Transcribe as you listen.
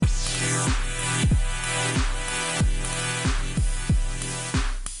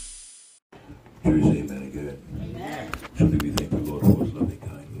Truly we thank the Lord for his loving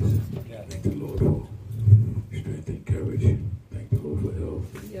kindness. Thank the Lord for strength and courage. Thank the Lord for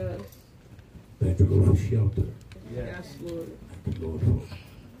health. Yes. Thank the Lord for shelter. Yes, Lord. Thank the Lord for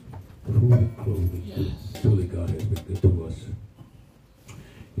food and clothing. Yes. Truly God has been good to us.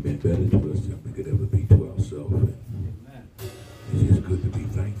 He's been better to us than we could ever be to ourselves. And it's just good to be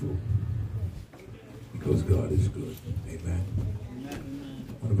thankful because God is good. Amen.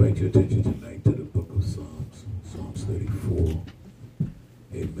 I want to invite your attention tonight to the book of Psalms, Psalms 34.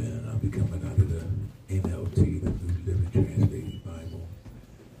 Amen. I'll be coming out of the NLT, the New Living Translated Bible.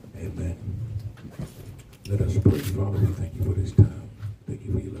 Amen. Let us pray. Father, we thank you for this time. Thank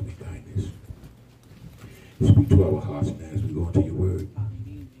you for your loving kindness. Speak to our hearts now as we go into your word.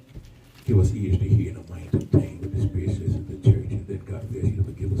 Give us ears to hear and a mind to obtain what the Spirit says in the church. And then God bless you to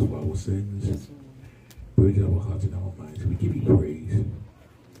forgive us for our sins. Purge our hearts and our minds. We give you praise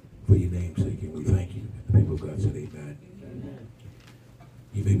for your name's sake, and we thank you. And the people of God said amen.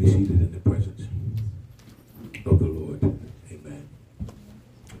 You may be seated in the presence of the Lord. Amen.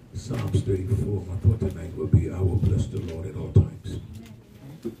 Psalms 34. My thought tonight will be, I will bless the Lord at all times.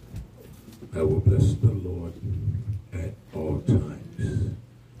 I will bless the Lord at all times.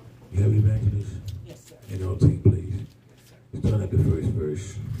 You have evangelists? Yes, sir. NLT, please. Start at the first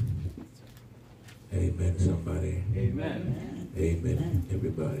verse. Amen, somebody. Amen. Amen,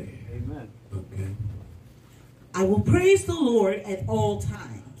 everybody. Amen. Okay. I will praise the Lord at all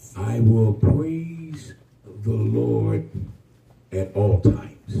times. I will praise the Lord at all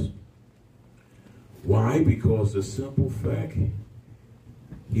times. Why? Because the simple fact,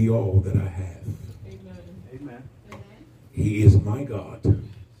 he all that I have. Amen. He is my God.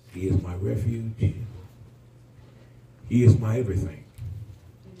 He is my refuge. He is my everything.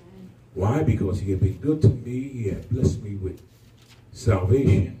 Why? Because he has been good to me. He has blessed me with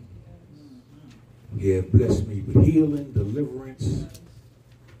salvation. He has blessed me with healing, deliverance.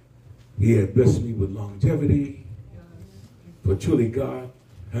 He has blessed me with longevity. For truly God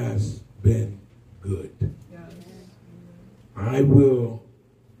has been good. I will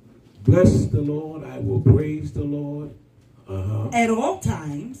bless the Lord. I will praise the Lord. At all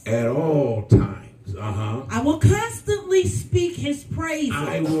times. At all times. I will constantly speak his praises.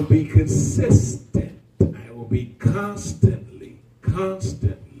 I will be consistent. I will be constantly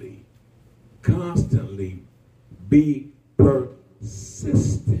be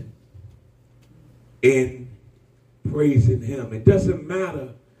persistent in praising him. It doesn't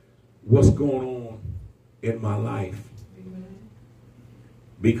matter what's going on in my life,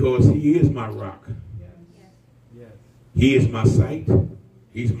 because he is my rock. He is my sight.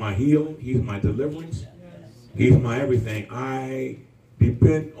 He's my healing. He's my deliverance. He's my everything. I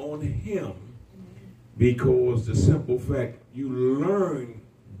depend on him because the simple fact, you learn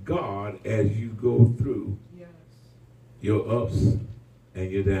God as you go through your ups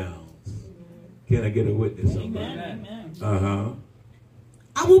and your downs. Can I get a witness on that? Amen.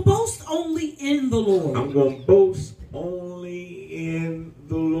 I will boast only in the Lord. I'm going to boast only in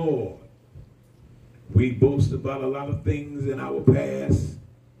the Lord. We boast about a lot of things in our past,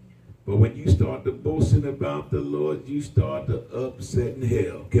 but when you start to boasting about the Lord, you start to upset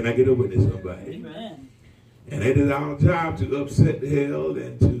hell. Can I get a witness, somebody? Amen. And it is our job to upset hell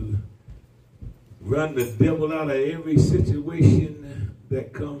and to run the devil out of every situation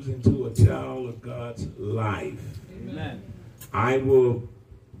that comes into a child of God's life. Amen. I will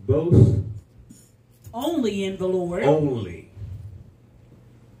boast only in the Lord.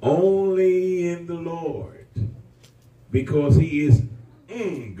 Only in the Lord, because he is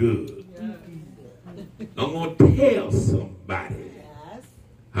good. I'm going to tell somebody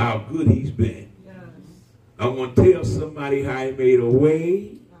how good he's been. I'm going to tell somebody how he made a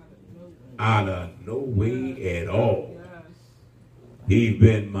way out of no way at all. He's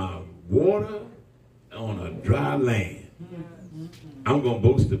been my water on a dry land. I'm going to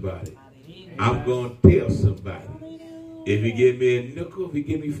boast about it. I'm going to tell somebody. If he give me a nickel, if he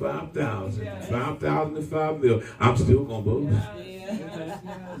give me 5,000, 5,000 to 5 million, I'm still going to boast.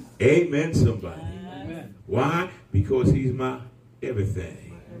 Amen, somebody. Amen. Why? Because he's my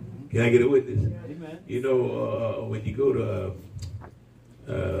everything. Can I get a witness? Amen. You know, when you go to,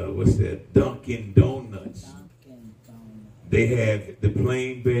 what's that, Dunkin' Donuts, they have the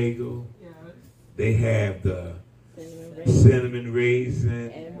plain bagel, they have the cinnamon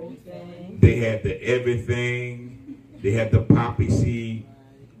raisin, they have the everything. They have the poppy seed.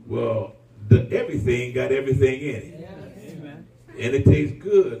 Well, the everything got everything in it. Amen. And it tastes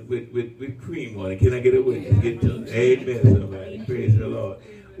good with cream on it. Can I get a witness? Amen, somebody. Praise the Lord.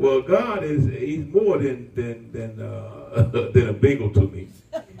 Well, God he's more than a bagel to me.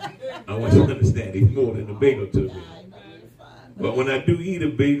 I want you to understand, he's more than a bagel to me. But when I do eat a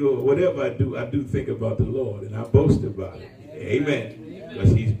bagel or whatever I do think about the Lord and I boast about it. Amen.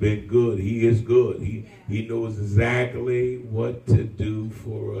 Because he's been good. He is good. He knows exactly what to do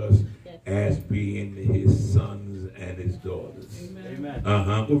for us as being his sons and his daughters. Amen.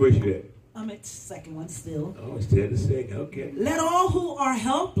 What verse you at? I'm at the second one still. Oh, it's 10 to second. Okay. Let all who are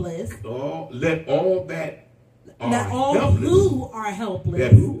helpless. Let all that are Let all helpless. who are helpless.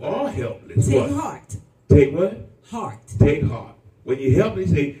 That who are helpless. Take What? heart. Take what? Heart. Take heart. When you help me,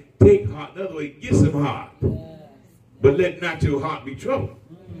 say, take heart. In other words, get some heart. But let not your heart be troubled.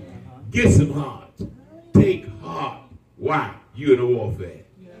 Get some heart. Take heart. Why? You in a warfare.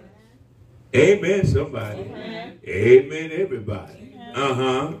 Amen, somebody. Amen, everybody.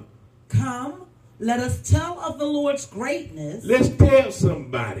 Come, let us tell of the Lord's greatness. Let's tell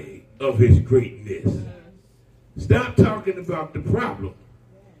somebody of his greatness. Stop talking about the problem.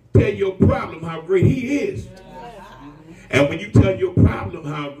 Tell your problem how great he is. And when you tell your problem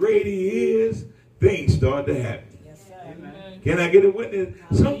how great he is, things start to happen. Can I get a witness?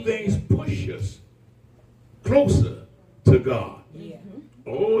 Some things push us closer to God.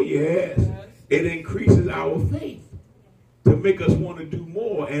 Oh, yes. It increases our faith to make us want to do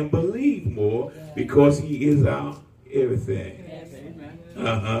more and believe more because he is our everything.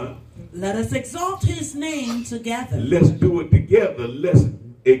 Let us exalt his name together. Let's do it together. Let's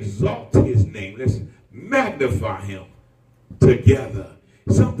exalt his name. Let's magnify him together.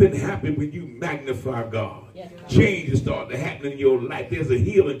 Something happened when you magnify God. Changes start to happen in your life. There's a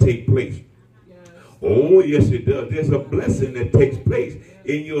healing take place. Oh, yes, it does. There's a blessing that takes place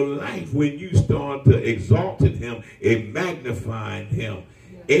in your life when you start to exalting him and magnifying him.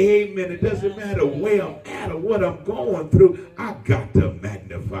 Amen. It doesn't matter where I'm at or what I'm going through. I got to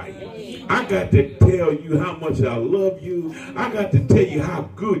magnify you. I got to tell you how much I love you. I got to tell you how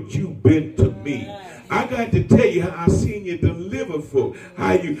good you've been to me. I got to tell you how I seen you deliver folk.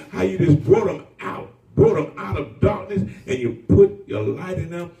 How you just brought them out of darkness, and you put your light in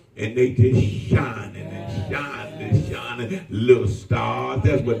them, and they just shining and shining and shining. Little stars.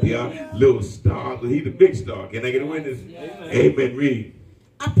 That's what they are. Little stars. He's the big star. Can I get a witness? Amen. Read.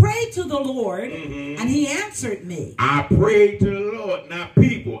 I prayed to the Lord, and he answered me. I prayed to the Lord, not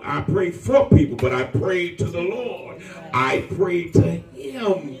people. I pray for people, but I prayed to the Lord. I prayed to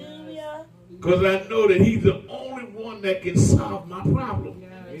him. Because I know that he's the only one that can solve my problem.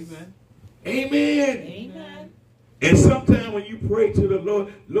 Amen. And sometimes when you pray to the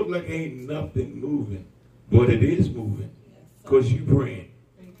Lord, look like ain't nothing moving. But it is moving. Because you praying.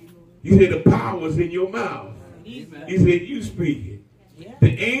 You said the power's in your mouth. He said you speak it.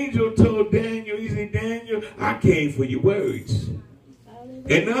 The angel told Daniel, he said, Daniel, I came for your words.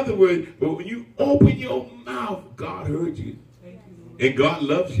 In other words, when you open your mouth, God heard you. And God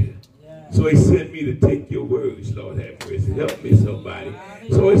loves you. So he sent me to take your words, Lord have mercy. Help me, somebody.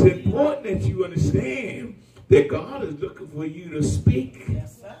 So it's important that you understand that God is looking for you to speak.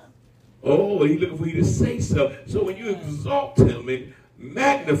 Oh, he's looking for you to say so. So when you exalt him and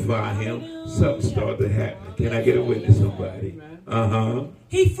magnify him, something starts to happen. Can I get a witness, somebody?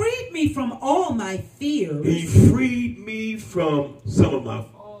 He freed me from all my fears. He freed me from some of my...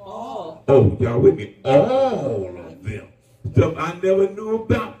 Oh, y'all with me? All of them. Stuff I never knew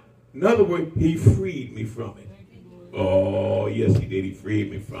about. In other words, he freed me from it. Oh, yes, he did. He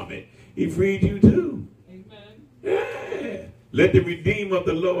freed me from it. He freed you too. Yeah. Let the Redeemer of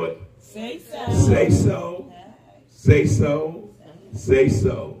the Lord say so. Say so. Say so. Say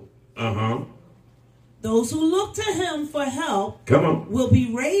so. Those who look to him for help will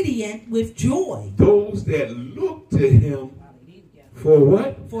be radiant with joy. Those that look to him for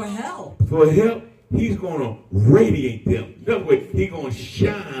what? For help. For help. He's going to radiate them. In other words, he's going to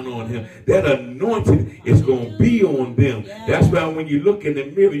shine on him. That anointing is going to be on them. That's why when you look in the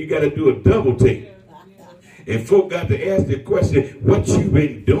mirror, you got to do a double take. And folk got to ask the question, what you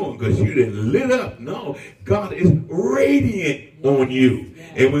been doing? Because you didn't lit up. No, God is radiant on you.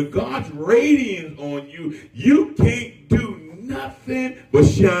 And when God's radiant on you, you can't do nothing but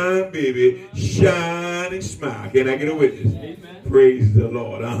shine, baby. Shine and smile. Can I get a witness? Amen. Praise the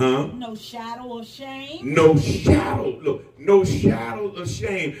Lord. No shadow of shame. No shadow. Look, no shadow of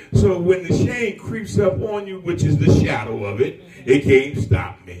shame. So when the shame creeps up on you, which is the shadow of it, it can't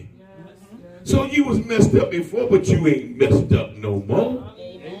stop me. So you was messed up before, but you ain't messed up no more.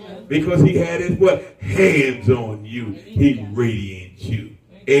 Because he had his what? Hands on you. He radiates you.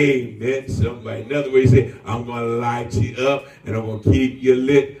 Amen. Somebody. In other words, say, I'm going to light you up and I'm going to keep you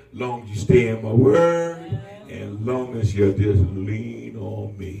lit long as you stay in my word and long as you just lean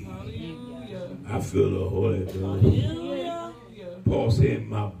on me. I feel the Holy Ghost. Paul said,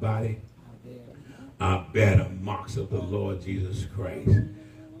 my body, I bear the marks of the Lord Jesus Christ.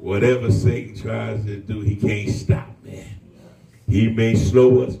 Whatever Satan tries to do, he can't stop me. He may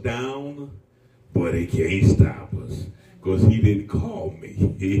slow us down, but he can't stop us. Because he didn't call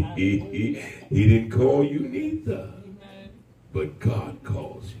me. He didn't call you neither. But God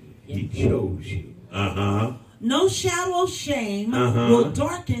calls you. He chose you. No shadow of shame will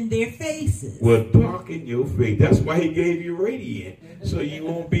darken their faces. Will darken your face. That's why he gave you radiant. So you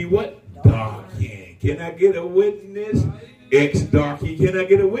won't be what? Darkened. Can I get a witness? Ex-darky. Can I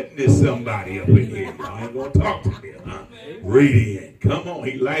get a witness? Somebody up in here. I ain't going to talk to me. Radiant. Come on.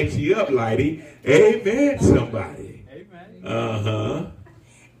 He lights you up, Lighty. Amen, somebody.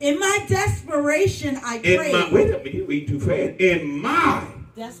 In my desperation, I prayed. Wait a minute. You read too fast. In my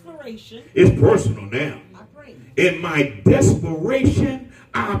Desperation. It's personal now. I prayed. In my desperation,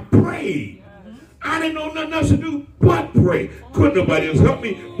 I prayed. I didn't know nothing else to do but pray. Couldn't nobody else help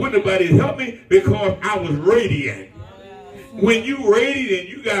me? Wouldn't nobody help me? Because I was radiant. When you radiant,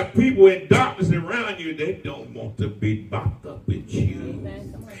 you got people in darkness around you. They don't want to be bopped up with you.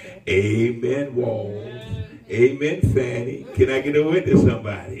 Amen, Walls. Amen, Fanny. Can I get a witness,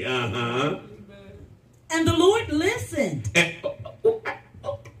 somebody? And the Lord listened.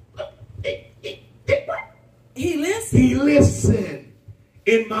 He listened. He listened.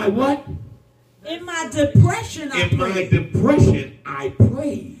 In my what? In my depression, I prayed. In my depression, I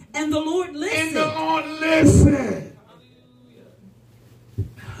prayed. And the Lord listened. And the Lord listened.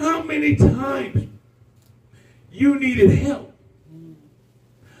 How many times you needed help?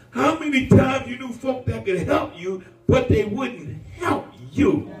 How many times you knew folk that could help you, but they wouldn't help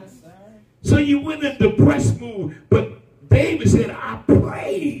you? So you went in a depressed mood. But David said, I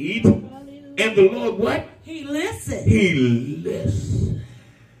prayed. And the Lord what? He listened. He listened.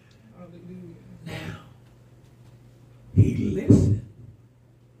 Now, he listened.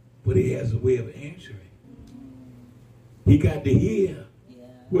 But he has a way of answering. He got to hear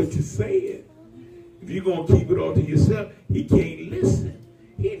what you're saying. If you're going to keep it all to yourself, he can't listen.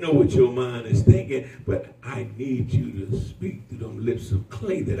 He know what your mind is thinking, but I need you to speak through them lips of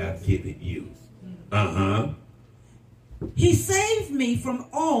clay that I've given you. He saved me from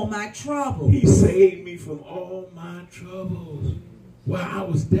all my troubles. He saved me from all my troubles. While I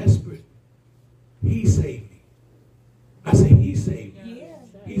was desperate, he saved me. I say he saved me. Yes.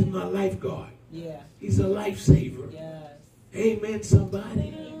 He's my lifeguard. Yeah. He's a lifesaver. Yes. Amen,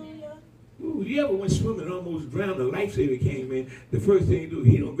 somebody. Ooh, you ever went swimming and almost drowned? The lifesaver came in. The first thing he do,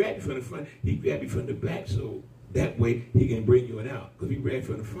 he don't grab you from the front. He grab you from the back, so that way he can bring you out. Because if he grab you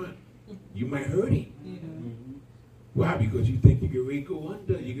from the front, you might hurt him. Why? Because you think you can really go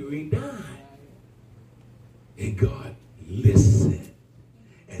under, you can really die. And God listened.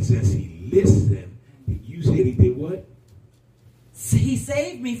 And since he listened, you said he did what? He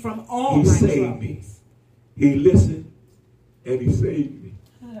saved me from all my troubles. He saved me. He listened and he saved me.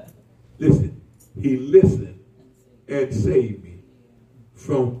 Listen, he listened and saved me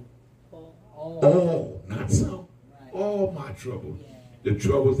from all, not some, all my troubles. The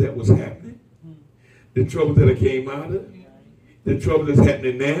troubles that was happening, the troubles that I came out of, the trouble that's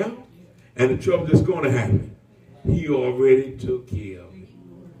happening now, and the trouble that's going to happen. He already took care of it.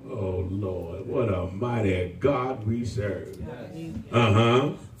 Oh, Lord, what a mighty God we serve.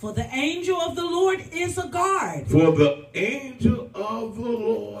 For the angel of the Lord is a guard. For the angel of the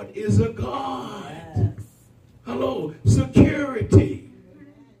Lord is a guard. Yes. Hello, security.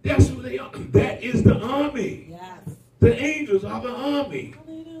 That's who they are. That is the army. Yes. The angels are the army.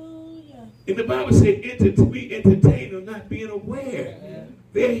 Hallelujah. And the Bible said, we entertain them not being aware.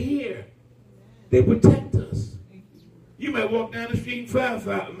 They're here. They protect us. You might walk down the street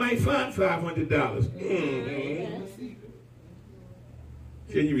and might find $500.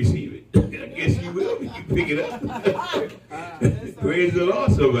 Can you receive it? I guess you will if you pick it up. Praise the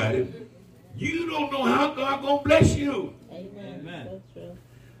Lord, somebody. You don't know how God gonna bless you. Amen. That's true.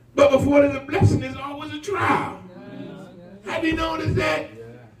 But before there's a blessing, there's always a trial. Have you noticed that?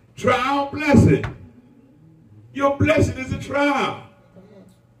 Trial, blessing. Your blessing is a trial.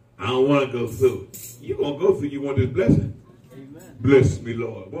 I don't want to go through. You're going to go through. You want this blessing? Amen. Bless me,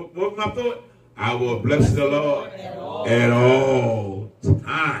 Lord. What was my thought? I will bless the Lord at all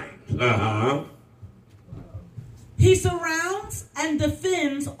times. He surrounds and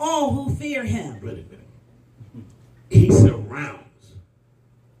defends all who fear him. Wait a minute. He surrounds.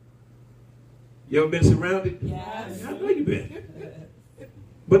 You ever been surrounded? Yes. I know you've been.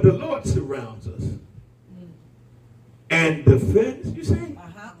 But the Lord surrounds us. And defends, you say?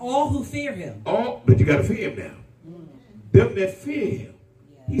 All who fear him. All, but you got to fear him now. Them that fear him.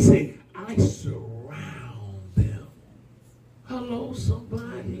 He said, I surround them. Hello,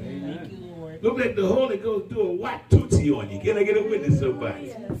 somebody. Thank you, Lord. Look like the Holy Ghost do a Watusi on you. Can I get a witness,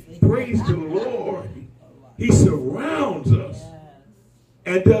 somebody? Praise the Lord. He surrounds us.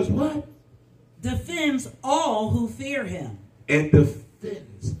 And does what? Defends all who fear him. And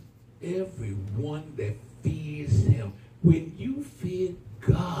defends everyone that fears him. When you fear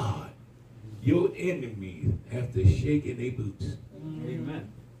God, your enemies have to shake in their boots.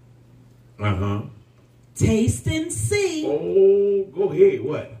 Amen. Uh-huh. Taste and see Oh, go ahead.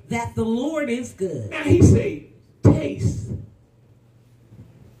 What? that the Lord is good. Now he say, taste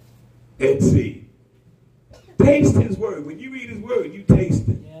and see. Taste his word. When you read his word, you taste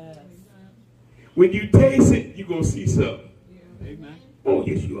it. Yes. When you taste it, you're going to see something. Amen. Oh,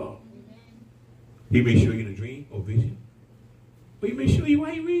 yes, you are. He may show you in a dream or vision. But he may show you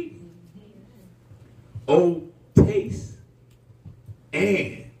while you reading. Oh, taste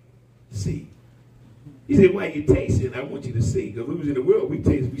and see. He said, while you tasting, I want you to see. Because we was in the world,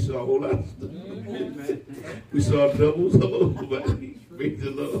 we saw a whole lot of stuff. Amen. We saw doubles. Hello, somebody. Praise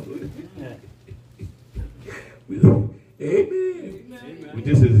the Lord. Amen. Amen.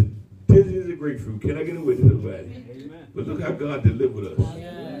 This is a grapefruit. Can I get a witness, somebody? Amen. But look how God delivered us.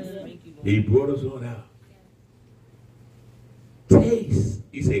 Yes. Thank you, Lord. He brought us on out. Taste.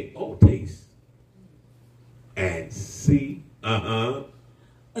 He said, oh, taste. And see.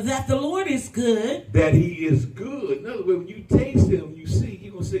 That the Lord is good. That he is good. In other words, when you taste him, you see,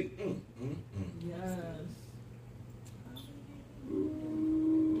 you're going to say, Yes.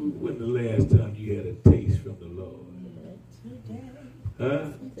 Ooh, when the last time you had a taste from the Lord? Huh?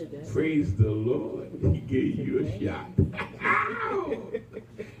 Praise the Lord. He gave you a shot.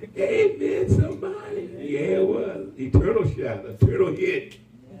 Amen, somebody. Yeah, it was. Eternal shot, eternal hit.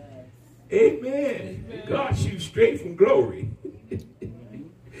 Amen. God shoots straight from glory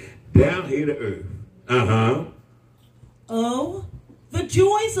down here to earth. Oh, the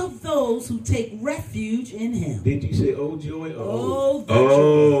joys of those who take refuge in him. Did you say, oh, joy? Oh, the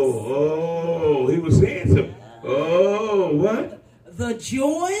oh, he was saying something. Oh, what? The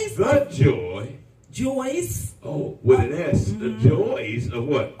joys. The joy. Joys. Oh, with an S. The joys of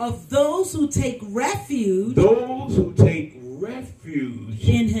what? Of those who take refuge. Those who take refuge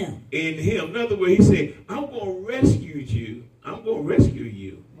in him. In him. In other words, he said, I'm going to rescue you. I'm going to rescue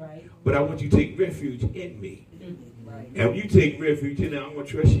you. Right. But I want you to take refuge in me. Right. And when you take refuge in him, I'm going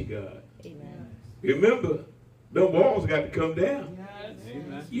to trust you, God. Amen. Remember, the walls got to come down.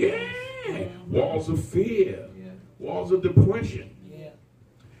 Amen. Yeah. Walls of fear. Walls of depression.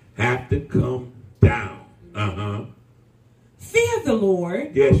 Have to come down. Fear the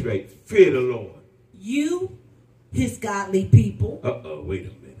Lord. That's right. Fear the Lord. You, his godly people. Wait a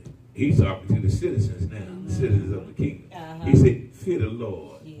minute. He's talking to the citizens now. The citizens of the kingdom. He said, fear the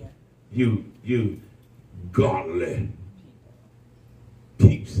Lord. Yeah. You godly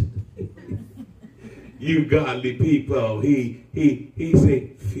peeps. You godly people. He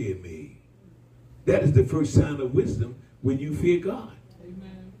said, fear me. That is the first sign of wisdom when you fear God.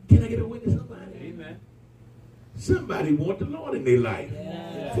 Amen. Can I get a witness, somebody? Amen. Somebody want the Lord in their life.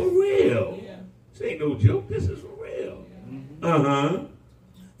 Yeah. For real. Yeah. This ain't no joke. This is for real.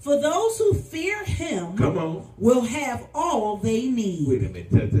 For those who fear him Come on. will have all they need. Wait a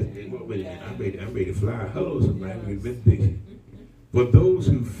minute. Wait a minute. I'm ready to fly. Hello, somebody. With benediction. For those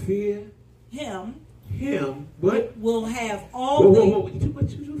who fear Him what? will have Whoa, all whoa, they whoa. Too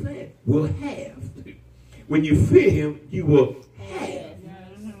much too fast. Will have. When you fear him, you will have.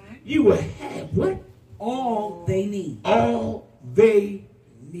 You will have what? all they need. All they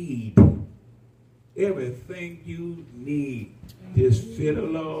need. Everything you need. Just fear the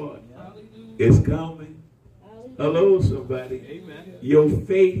Lord. It's coming. Hello, somebody. Amen. Your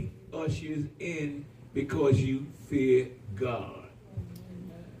faith ushers in because you fear God.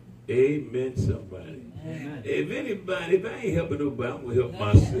 Amen, somebody. Amen. If I ain't helping nobody, I'm going to help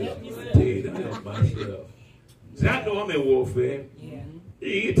myself. I tell you, I'm help myself. See, I know I'm in warfare. Yeah.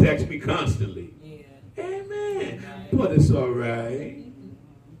 He attacks me constantly. Yeah. Amen. But it's all right.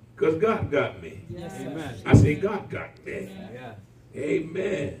 Because God got me. Yes, sir. Amen. I say, God got me. Yeah.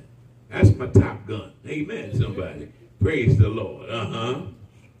 Amen. That's my top gun. Amen, somebody. Praise the Lord.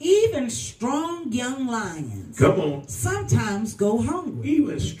 Even strong young lions Come on. sometimes go hungry.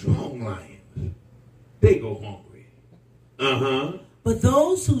 Even strong lions, they go hungry. But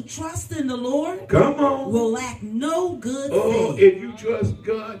those who trust in the Lord Come on. will lack no good Oh, thing. if you trust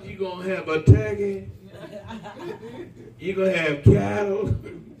God, you're going to have a turkey. You're going to have cattle,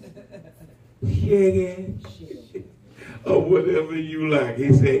 chicken, or whatever you like.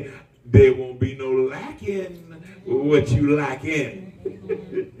 He said, there won't be no lacking what you lacking.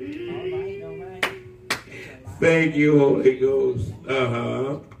 All right. Thank you, Holy Ghost.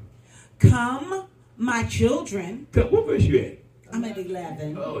 Come, my children. What verse you at? I'm at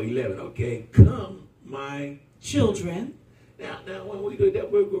 11. Oh, 11. Okay. Come, my Children. Now, when we do that,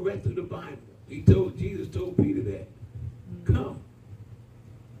 we'll go right through the Bible. Jesus told Peter that. Come.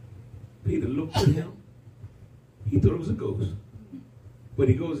 Peter looked at him. He thought it was a ghost. But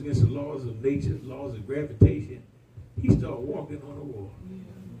he goes against the laws of nature, laws of gravitation. He started walking on the water.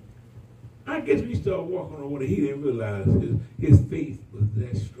 I guess when he started walking on the water, he didn't realize his faith was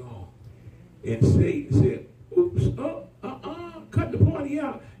that strong. And Satan said, oops, cut the party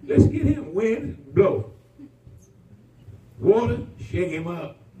out. Let's get him. Wind, blow. Water, shake him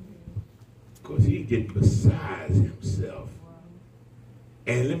up. Because he's getting beside himself.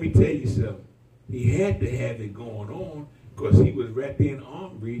 And let me tell you something. He had to have it going on because he was right there in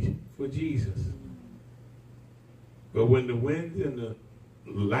arm reach for Jesus. But when the winds and the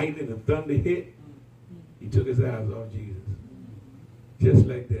lightning and thunder hit, he took his eyes off Jesus. Just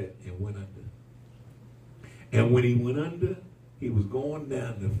like that, and went under. And when he went under, he was going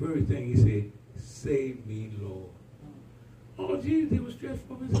down. The first thing he said, save me, Lord. Oh, Jesus, he was stretched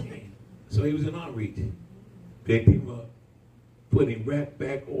from his hand. So he was in arm reach. Picked him up, put him right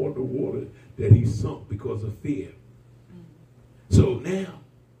back on the water that he sunk because of fear. So now,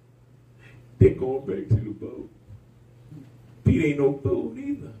 they're going back to the boat. Peter ain't no fool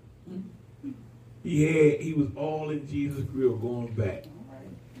neither. He was all in Jesus' grill going back.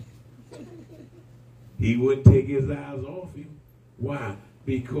 He wouldn't take his eyes off him. Why?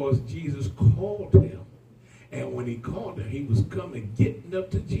 Because Jesus called him. And when he called him, he was coming, getting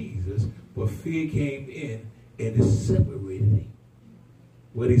up to Jesus, but fear came in and it separated him.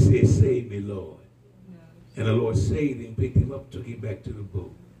 But he said, save me, Lord. And the Lord saved him, picked him up, took him back to the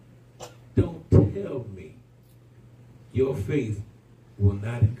boat. Don't tell me your faith will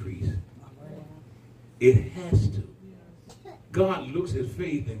not increase. It has to. God looks at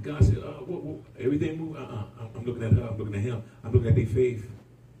faith and God said, everything move. I'm looking at her, I'm looking at him, I'm looking at their faith.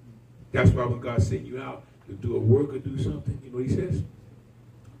 That's why when God sent you out to do a work or do something, you know what he says?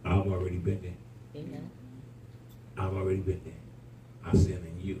 I've already been there. Amen. I've already been there. I sent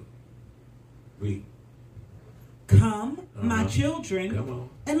in you. Read. Come, my children, Come on.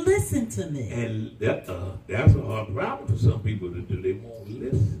 and listen to me. And that's a hard problem for some people to do. They won't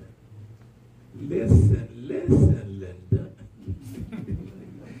listen. Listen, Linda.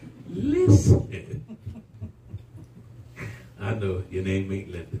 Listen. I know your name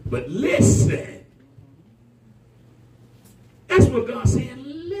ain't Linda, but listen. That's what God's saying.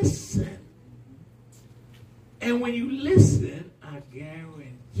 Listen. And when you listen, I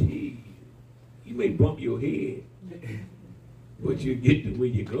guarantee you may bump your head, but you get to where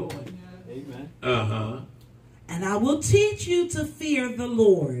you're going. Amen. And I will teach you to fear the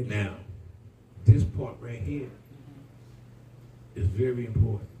Lord. Now, this part right here is very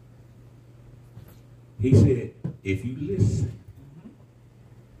important. He said, if you listen,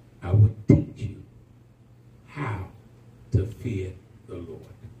 I will teach you how to fear the Lord.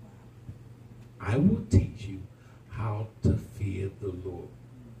 I will teach you how to fear the Lord.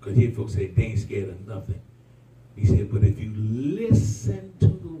 Because here folks say they ain't scared of nothing. He said, but if you listen to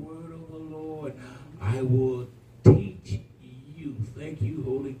the word of the Lord, I will teach you. Thank you,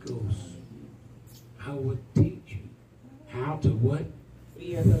 Holy Ghost. I will teach you how to what?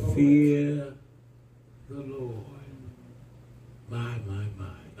 Fear the Lord. Fear the Lord. My.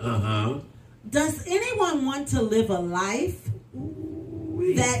 Does anyone want to live a life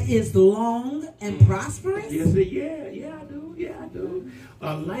Ooh-wee. that is long and prosperous? Yes, yeah, I do.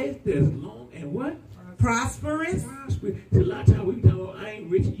 A life that's long and what? Prosperous? Prosperous. See, a lot of times we talk about, I ain't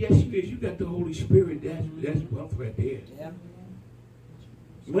rich. Yes, you is. You got the Holy Spirit. That's wealth right there. Yeah.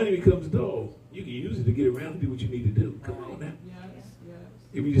 Money becomes dull. You can use it to get around and do what you need to do. Come on now. Yes.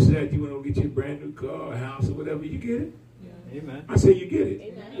 If you decide you want to go get your brand new car, a house, or whatever, you get it. Amen. I say you get it.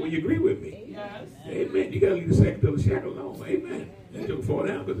 Amen. Well, you agree with me. Yes. Amen. You got to leave the sack of the shack alone. Amen. That joke fall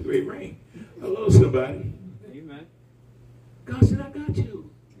down because of the great rain. Hello, somebody. Amen. God said, I got you.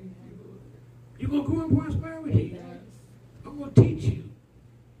 You're going to grow in prosperity. I'm going to teach you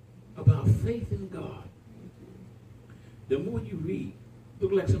about faith in God. The more you read,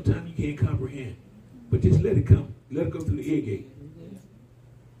 look like sometimes you can't comprehend, but just let it come. Let it go through the ear gate.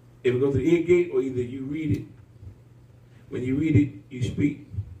 If it goes through the ear gate, or either you read it. When you read it, you speak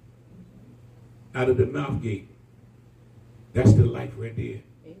out of the mouth gate. That's the life right there.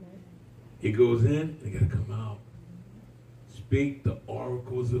 Amen. It goes in, and it got to come out. Speak the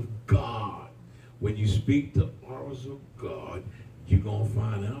oracles of God. When you speak the oracles of God, you're going to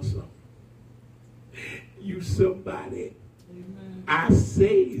find out something. You somebody. Amen. I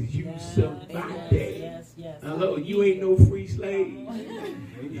say you somebody. Yes. Hello, you ain't no free slave. slave.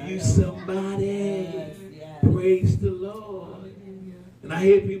 Amen. You somebody. Yes, yes. Praise the Lord. And I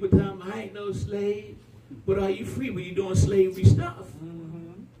hear people tell me, I ain't no slave. But are you free when you're doing slavery stuff?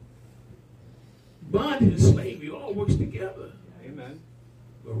 Bondage and slavery all works together. Amen.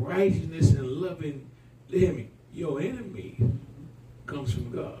 But righteousness and loving, hear me, your enemy comes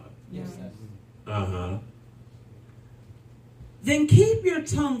from God. Yes. Uh-huh. Then keep your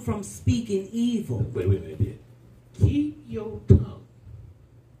tongue from speaking evil. Wait a minute. Keep your tongue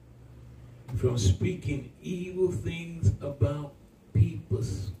from speaking evil things about people.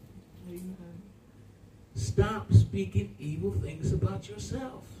 Stop speaking evil things about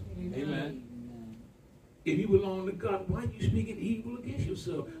yourself. Amen. If you belong to God, why are you speaking evil against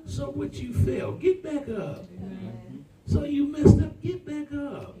yourself? So what you failed, get back up. Amen. So you messed up, get back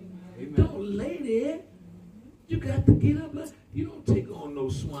up. Amen. Don't lay there. You got to get up. You don't take on no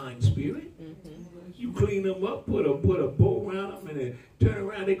swine spirit. You clean them up, put a bow around them, and then turn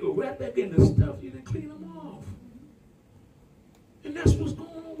around, they go right back in the stuff. You didn't clean them off. And that's what's going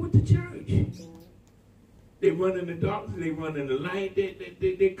on with the church. They run in the darkness, they run in the light,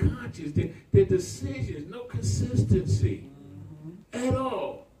 they're conscious, their decisions, no consistency at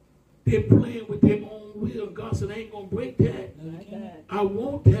all. They're playing with their own will. God said, I ain't going to break that. I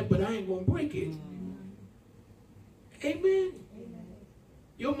want that, but I ain't going to break it. Amen.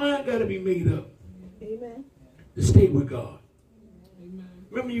 Your mind got to be made up. Amen. To stay with God.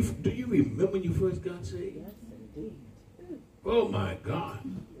 Amen. Do you remember when you first got saved? Yes, indeed. Oh my God.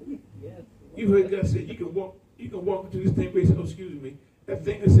 Yes. You heard God say you can walk into this thing where you say, oh, excuse me. That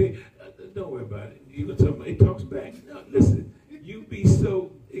thing that say, don't worry about it. You gonna talk about it talks back. No, listen, you be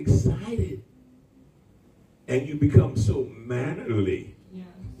so excited and you become so mannerly, Yeah.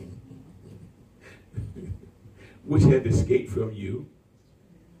 which had escaped from you.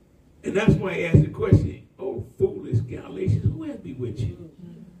 And that's why I asked the question, oh, foolish Galatians, who has been with you?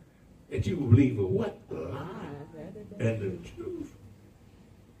 That you will believe of what? The lie and the truth.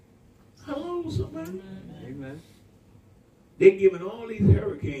 Hello, somebody. Amen. They're giving all these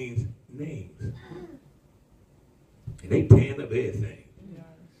hurricanes names. And they tearing up everything.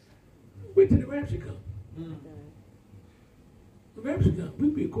 Wait till the rapture come. The rapture come.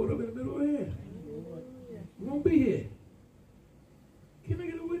 We'll be caught up in the middle of the air. We won't be here. Can I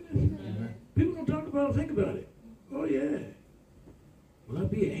get a witness? Amen. People don't talk about it, think about it. Oh, yeah. Will I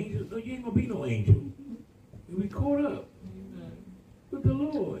be an angel? No, you ain't going to be no angel. You'll be caught up with the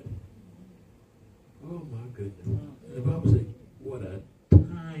Lord. Oh, my goodness. And the Bible says, what a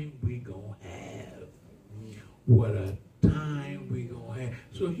time we going to have. What a time we going to have.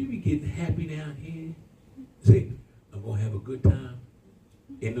 So if you be getting happy down here, say, I'm going to have a good time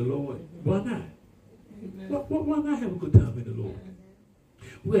in the Lord. Why not? Why not have a good time in the Lord?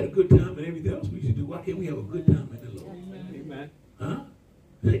 We had a good time in everything else we used to do. Why can't we have a good time in the Lord? Amen. Huh?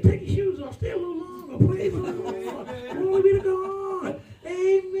 Say, take your shoes off. Stay a little longer. Praise the Lord. Glory be to God.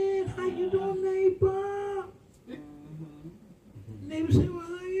 Amen. How you doing, neighbor? Neighbor say,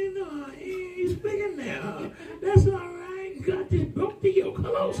 well, you know, he's speaking now. That's all right. God just broke the yoke.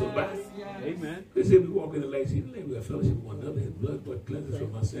 Hello, somebody. Amen. They say we walk in the light. See, we have fellowship with one another. His blood cleanses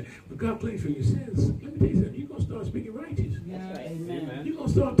from our sin. When God cleans from your sins, let me tell you something. You're going to start speaking righteous. Amen. You're going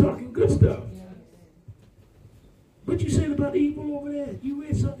to start talking good stuff. What you saying about evil over there? You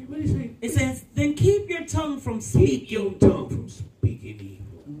read something. What did you say? It says, then keep your tongue from Keep your speaking. tongue from speaking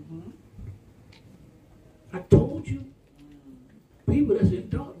evil. I told you, people that's in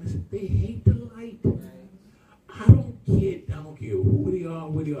darkness, they hate the light. I don't care who they are,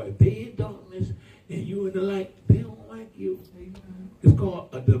 where they are. If they in darkness and you in the light, they don't like you. It's called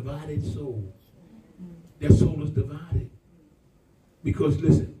a divided soul. Their soul is divided. Because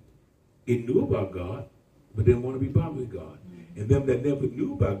listen, it knew about God, but didn't want to be bothered with God. And them that never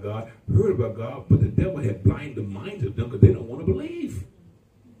knew about God, heard about God, but the devil had blinded the minds of them because they don't want to believe.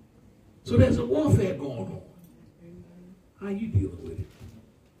 So there's a warfare going on. How you dealing with it?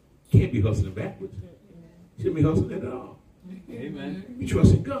 Can't be hustling backwards. Shouldn't be hustling at all. Amen. You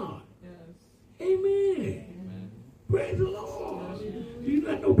trust in God. Amen. Praise the Lord. Do you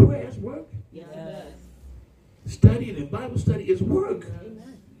not know prayers work? Yes. Studying and Bible study is work.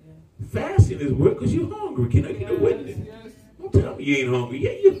 Fasting is work because you're hungry. Can I get a witness? Don't tell me you ain't hungry.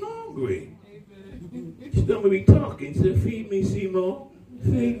 Yeah, you're hungry. She's going to be talking. She said, feed me, Seymour.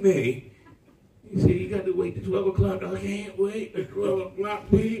 Feed me. He said, you got to wait till 12 o'clock. I can't wait till 12 o'clock.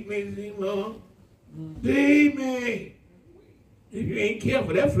 Feed me, Seymour. Feed me. If you ain't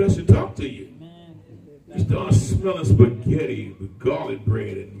careful, that flesh will talk to you. You start smelling spaghetti with garlic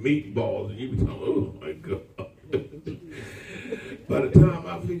bread and meatballs, and you be talking, oh my God. By the time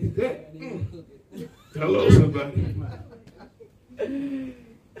I finish that, hello somebody.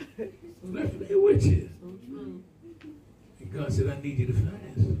 God said, I need you to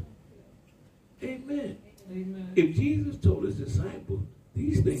fast. Amen. Amen. If Jesus told his disciples,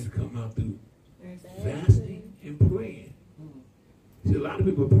 these things come out through fasting and praying. See, a lot of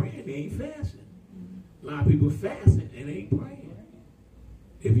people praying, they ain't fasting. A lot of people fasting and they ain't praying.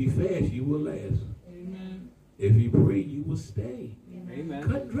 If you fast, you will last. Amen. If you pray, you will stay. Amen.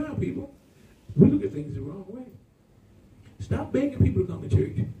 Cut and dry, people. We look at things the wrong way. Stop begging people to come to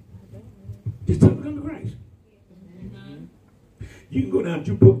church. Just tell them to come to Christ. Amen. You can go down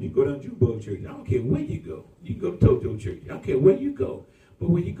Jubal Church. I don't care where you go. You can go to Toto Church. I don't care where you go. But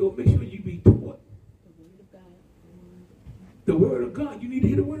when you go, make sure you be taught the word of God. You need to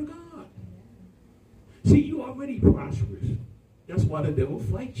hear the word of God. See, you already prosperous. That's why the devil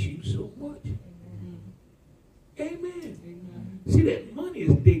fights you so much. Amen. Amen. See, that money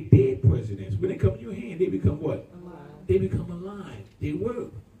is they dead presidents. When they come in your hand, they become what? Alive. They become alive. They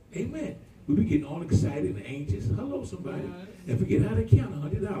work. Amen. We be getting all excited and anxious. Hello, somebody. And forget how to count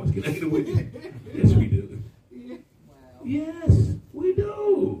 $100. Can I get a witness? Yes, we do. Wow. Yes, we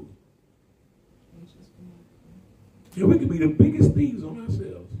do. And we can be the biggest thieves on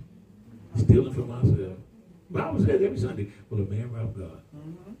ourselves. Stealing from ourselves. The Bible says every Sunday, well, a man robbed God.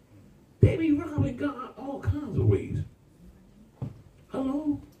 They be robbing God all kinds of ways.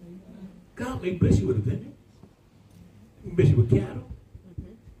 Hello? God may bless you with a vineyard. He may bless you with cattle.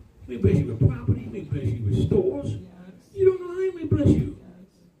 He may bless you with property. He may bless you with stores. You don't know how he may bless you.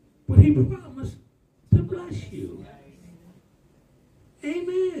 But he promised to bless you.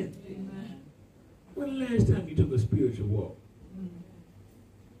 Amen. When the last time you took a spiritual walk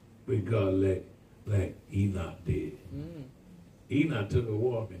with God like Enoch did? Enoch took a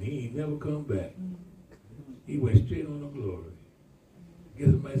walk and he ain't never come back. He went straight on the glory. Guess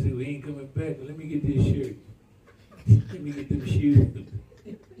somebody said, well, he ain't coming back. Well, let me get this shirt. Let me get them shoes.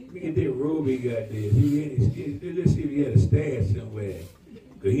 Let me get that robe he got there. Let's see if he had a stash somewhere.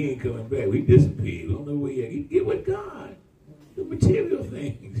 Because he ain't coming back. We disappeared. We don't know where he at. He get with God. The material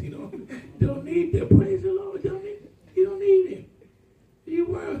things, Don't need that. Praise the Lord. You don't need him. You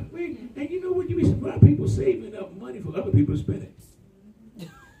were. And you know what? You be surprised people saving up money for other people to spend it.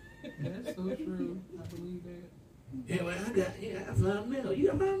 That's so true. I believe that. Yeah, well, I found milk. You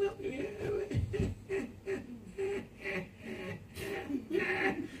got $5 million?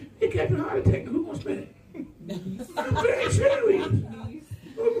 Yeah. He catch a heart attack. Who gonna spend it? I'm very serious.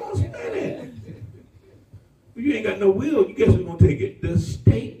 Who gonna spend it? If you ain't got no will, you guess who's gonna take it? The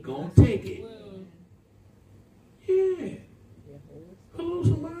state gonna take it. Yeah. Hello,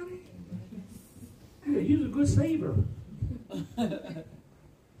 somebody. Yeah, you're a good saver.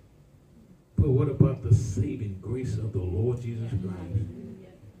 But what about the saving grace of the Lord Jesus Christ?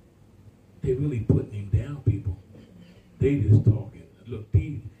 They really putting him down, people. They just talking. Look,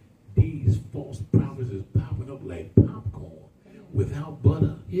 these false prophets is popping up like popcorn without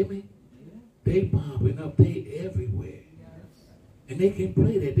butter. Hear me? They popping up. They everywhere. And they can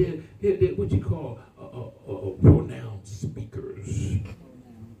play that. They're what you call pronounced speakers.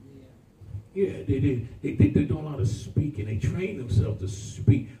 Yeah, they do a lot of speaking. They train themselves to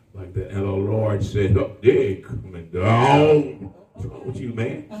speak like that. And the Lord said, up there, coming down. What's wrong with you,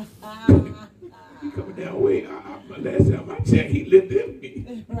 man? You coming down way. Last time I checked, he lifted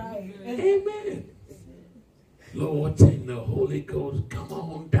me. Right. Amen. Lord, send the Holy Ghost, come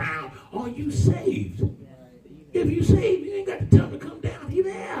on down. Are you saved? If you saved, you ain't got to tell him to come down. He's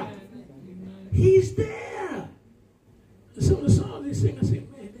there. He's there. Some of the songs they sing, I say,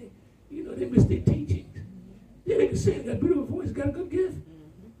 man, they miss their teachings. Yeah, they can sing, got a beautiful voice, got a good gift,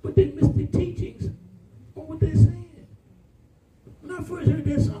 but they miss their teachings on what they're saying. When I first heard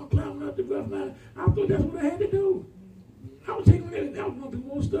that song, Climbing Up the Rough Mountain, I thought that's what I had to do. I was taking everything, I was going through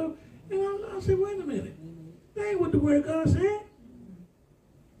more stuff, and I said, wait a minute. That ain't what the word of God said.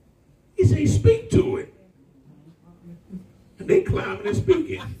 He said, speak to it. And they climbing and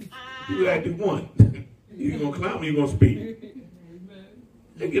speaking. You gotta do one. You're gonna climb or you're gonna speak.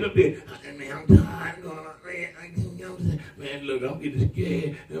 They get up there. Man, I'm tired. I'm going, man, look, I'm getting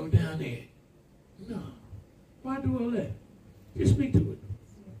scared. I'm down there. No. Why do all that? Just speak to it.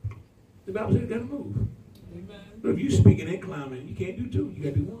 The Bible says you gotta move. But if you speaking and climbing, you can't do two. You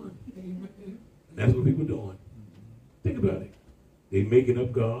gotta do one. That's what people doing. Think about it. They making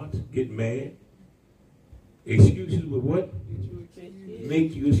up gods, getting mad. Excuses with what?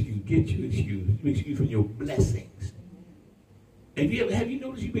 Make you excuse. Get you excuse. Make excuse from your blessings. And have you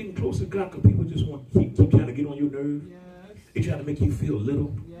noticed you've been close to God because people just want to keep trying to get on your nerves? Yes. They try to make you feel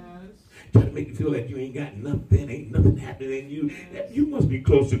little. Yes. Try to make you feel like you ain't got nothing. Ain't nothing happening in you. Yes. You must be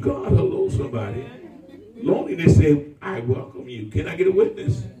close to God. Hello, somebody. Loneliness said, I welcome you. Can I get a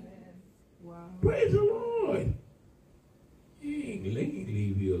witness? Wow. Praise the Lord. ain't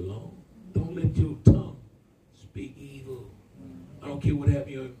leave you alone. Don't let your tongue speak evil. I don't care what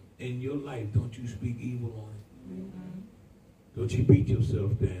happened in your life. Don't you speak evil on it. Amen. Don't you beat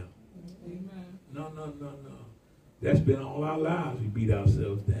yourself down. Amen. No. That's been all our lives. We beat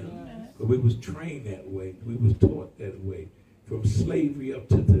ourselves down. Yes. But we was trained that way. We was taught that way. From slavery up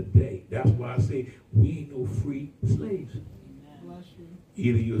to today. That's why I say we ain't no free slaves. Bless you.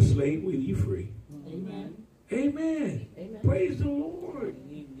 Either you're a slave or either you're free. Amen. Amen. Amen. Praise the Lord.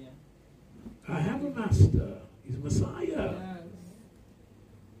 I have a master. He's Messiah.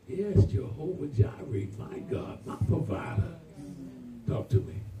 Yes. Yes, Jehovah Jireh, my God, my provider. Talk to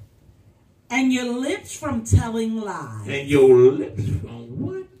me. And your lips from telling lies. And your lips from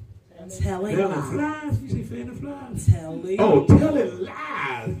what? Telling Telling lies. flies. You say fanning flies? Telling. Oh, telling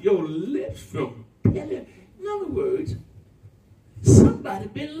lies. Your lips from telling. In other words, somebody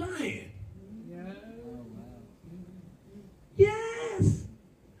been lying. Yes. Yes.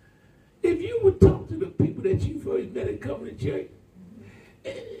 If you would talk to the people that you first met at coming to church,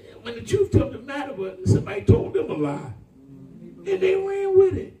 when the truth of the matter was somebody told them a lie, and they ran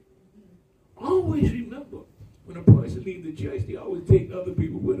with it. Always remember, when a person leaves the church, they always take other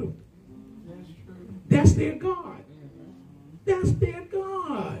people with them. That's true. That's their God. That's their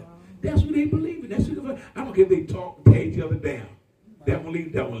God. That's what they believe in. That's what I don't care if they talk, tear each other down. That one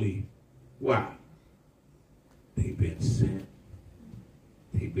leave, that one leave. Why? They've been sent.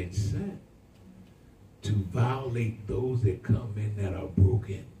 They've been sent to violate those that come in that are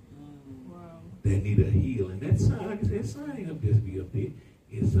broken, Wow. that need a healing. That sign, like I said, that sign ain't up just be up there.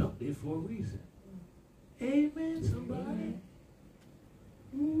 It's up there for a reason. Amen, somebody.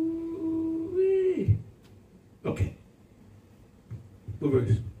 Ooh-wee. Okay. What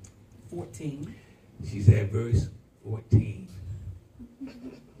verse? 14. She's at verse 14.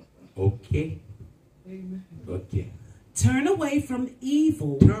 Okay. Amen. Okay. Turn away from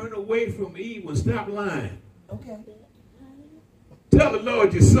evil. Turn away from evil and stop lying. Okay. Tell the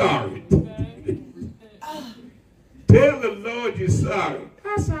Lord you're sorry. Amen. Tell the Lord you're sorry.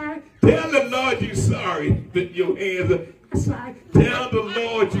 I'm sorry. Tell the Lord you're sorry. Put your hands up. I'm sorry. Tell the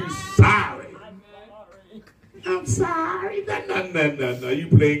Lord you're sorry. I'm sorry. No. You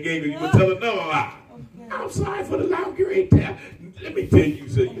playing games. You gonna tell another lie. I'm sorry for the loud great time. Let me tell you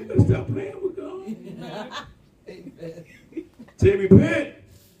something. You better stop playing with God. Amen. Say repent.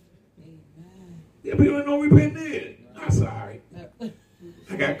 Yeah, people don't repent then. I'm sorry.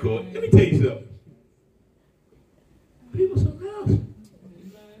 I got caught. Let me tell you something. People something else.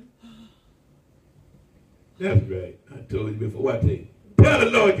 Amen. That's right. I told you before. What I tell you? Tell the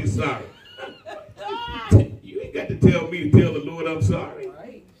Lord you're sorry. You ain't got to tell me to tell the Lord I'm sorry.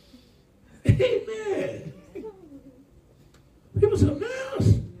 Right. Amen. People something else.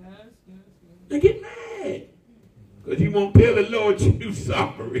 Yes. They get mad. Because you won't tell the Lord you're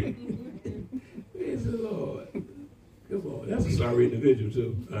sorry. Praise the Lord. Come on. That's a sorry individual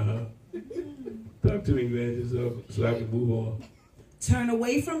too. Talk to me, man, so I can move on. Turn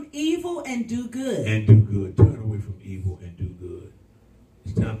away from evil and do good. And do good. Turn away from evil and do good.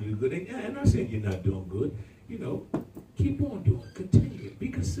 It's time to do good. And I said you're not doing good. You know, keep on doing it. Continue it. Be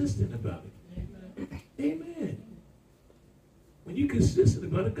consistent about it. Amen. When you're consistent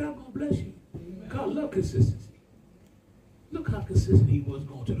about it, God gonna bless you. God love consistency. Look how consistent he was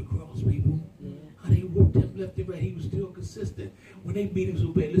going to the cross, people. How they whooped him left and right. He was still consistent. When they beat him so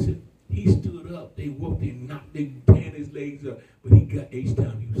bad, listen, he stood up. They whooped him, knocked him, tan his legs up. But he got, each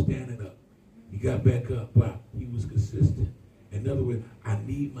time he was standing up. He got back up. Wow, he was consistent. In other words, I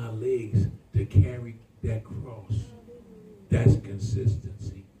need my legs to carry that cross. That's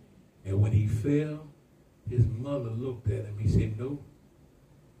consistency. And when he fell, his mother looked at him. He said, no,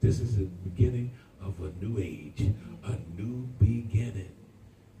 this is the beginning of a new age, a new beginning.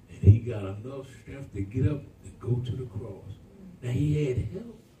 And he got enough strength to get up and go to the cross. Now he had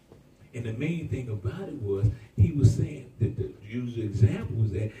help. And the main thing about it was, he was saying that the user example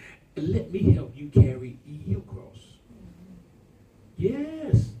was that, let me help you carry your cross.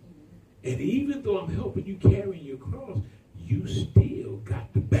 Yes. And even though I'm helping you carry your cross, you still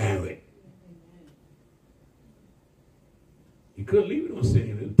got to bear it. You couldn't leave it on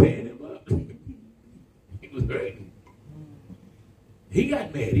Satan and tearing him up. He was hurting. He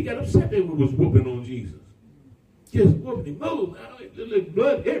got mad. He got upset that we was whooping on Jesus. Just whooping him. Move. There's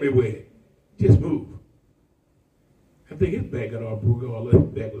blood everywhere. Just move. I think his back got all broke. All his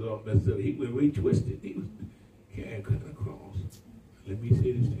back was all messed up. He went way twisted. He was carrying a cross. Let me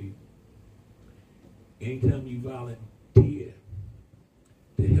say this to you. Anytime you volunteer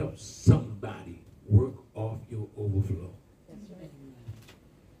to help somebody work off your overflow. That's right.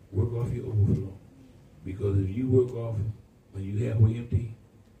 Work off your overflow. Because if you work off when you halfway empty,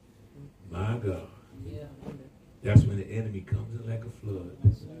 my God, Yeah. that's when the enemy comes in like a flood.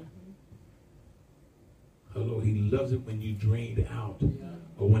 Hello, he loves it when you drained out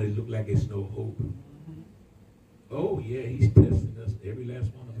or when it look like it's no hope. Oh, yeah, he's testing us. Every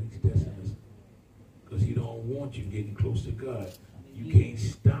last one of them, he's testing us. Because he don't want you getting close to God. You can't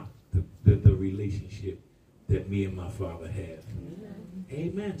stop the relationship that me and my Father have.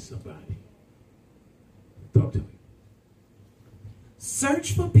 Amen, somebody. Talk to me.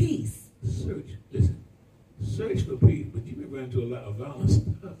 Search for peace. Search. Listen. Search for peace. But you've been running to a lot of violence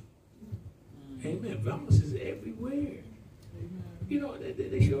stuff. Amen. Violence is everywhere. You know,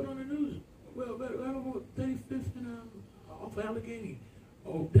 they showed on the news. Well, 35th and off Allegheny.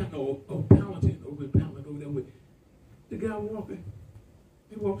 Palatine, over there with the guy walking.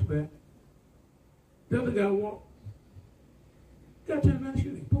 He walks back. The other guy walks. Guy turns around and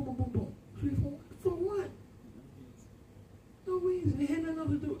shooting. Boom, boom, boom, boom. 3, 4. For what? No reason. They had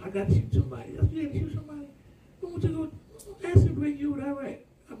nothing to do. I got to shoot somebody. You had to shoot somebody. I want you to go ask them to bring you over to Iraq.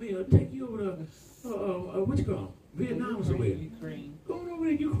 I mean, take you over to, what you call them? Vietnam or somewhere. Ukraine. Go on over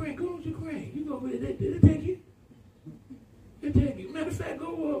to Ukraine. Go on to Ukraine. You go over there. They take you. They take you. Matter of fact,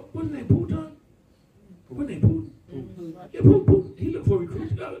 go, what's his name? Putin? What's his name? Putin? Yeah, Putin. He looked for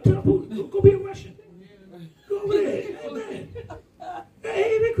recruits. Tell Putin, go be a Russian. Go over there. Amen. Hey,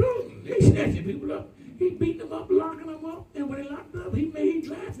 he recruiting. He snatching people up. He beating them up, locking them up. And when they locked up, he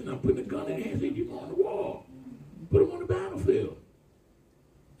drafting them, putting a gun in their hands, saying, you go on the wall. Put them on the battlefield.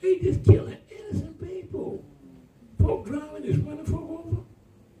 He just killing innocent people. Folk driving is running folk over.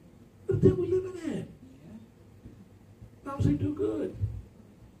 What the hell we living in? Bible say do good.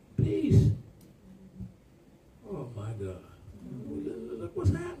 Peace. Oh my God. Look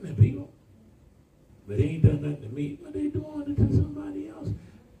what's happening, people. But they ain't done nothing to me. What they doing it to somebody else?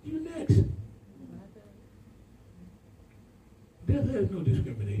 You next. Death has no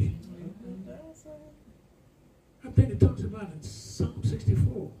discrimination. I think it talks about it in Psalm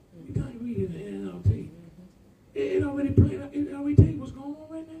 64. You gotta read it in the NLT. It already tell you what's going on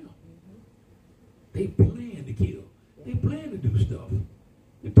right now. They plan to kill. They plan to do stuff.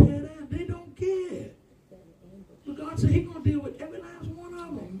 They tear down. They don't care. But God said He's gonna deal with every last one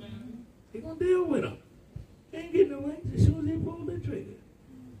of them. He's gonna deal with them. They ain't getting away. As soon as they pull their trigger,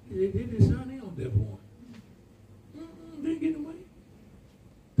 they decide they on death warrant. They ain't getting away.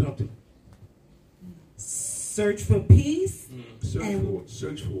 Talk to me. Search for peace. Search for it.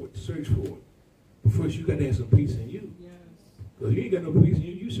 Search for it. Search for it. But first, you got to have some peace in you. Yes. Because you ain't got no peace in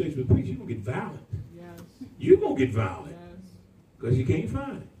you. You search for peace, you're going to get violent. Yes. You're going to get violent. Yes. Because you can't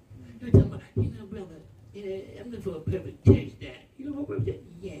find it. You're talking about, brother, I'm looking for a perfect church, Dad. You know what perfect church?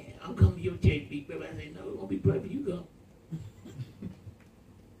 Yeah, I'm coming to your church, big brother. I said, no, it won't be perfect. You come.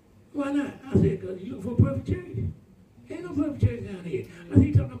 Why not? I said, because you look for a perfect church. Ain't no perfect church down here. I said,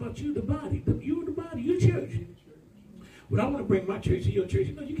 he's talking about you, the body. You, the body, you church. Well, I want to bring my church to your church.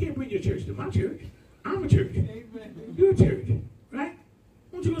 You know, you can't bring your church to my church. I'm a church. Amen. You're a church, right?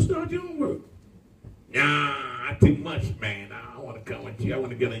 Why don't you go start your own work? Nah, too much, man. I want to come with you. I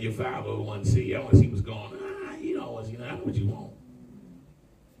want to get on your 501c. I want to see what's going on. You know what I know what you want.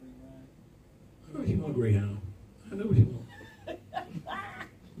 I know what you want, Greyhound. I know what you want.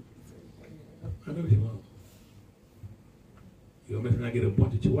 I know what you want. You're going to get a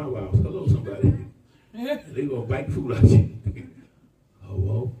bunch of chihuahuas. Hello, somebody. They're going to bite the food out of you.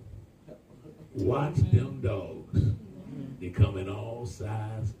 Hello? Watch them dogs. They come in all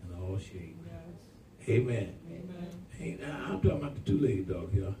sizes and all shapes. Amen. Hey, I'm talking about the two-legged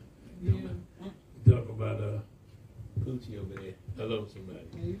dog, y'all. Talking about Poochie over there. Hello, somebody.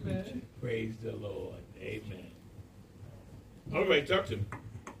 Amen. Praise the Lord. Amen. All right, talk to me.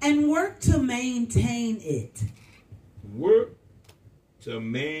 And work to maintain it. Work to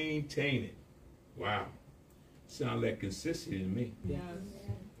maintain it. Wow. Sound like consistency to me. Yes.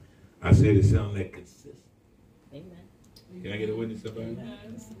 I said it sounds like consistency. Amen. Can I get a witness about it?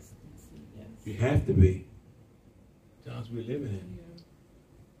 Yes. You have to be. Times we're living in.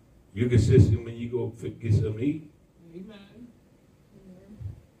 You're consistent when you go get something to eat. Amen.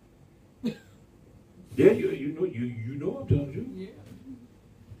 Yeah, you know I'm telling you. Yeah.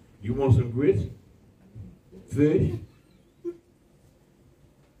 You want some grits? Fish?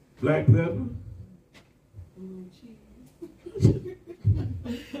 Black pepper? Cheese.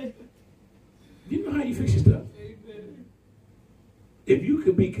 You know how you fix your stuff. Amen. If you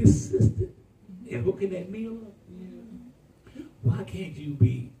could be consistent in hooking that meal up, Yeah. why can't you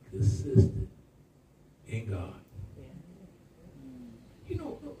be consistent in God? You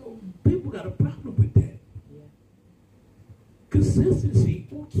know, people got a problem with that. Consistency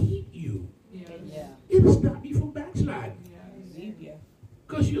will keep you. Yes. Yeah. It'll stop you from backsliding. Yes.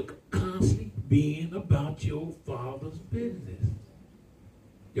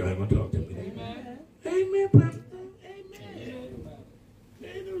 Y'all ain't gonna talk to me. Amen. Amen, Pastor. Amen.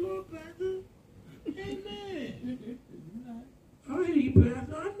 Praise the Lord, Pastor. Amen. I hear you,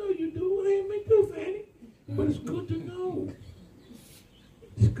 Pastor. I know you do. Amen, too, Fanny. But it's good to know.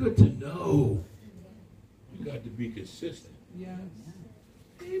 It's good to know. You got to be consistent. Yes.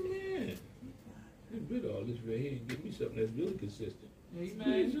 Amen. Get rid of all this right here and give me something that's really consistent. Praise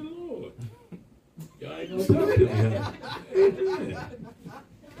Amen. the Lord. Y'all ain't gonna talk to me, huh? Amen.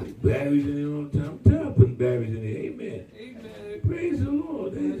 Put batteries in there all the time. I'm tired of putting batteries in there. Amen. Amen. Praise the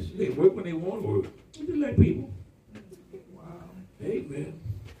Lord. They work when they want to work. We just like people. Wow. Amen.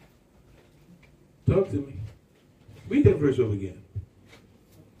 Talk to me. Read that verse over again.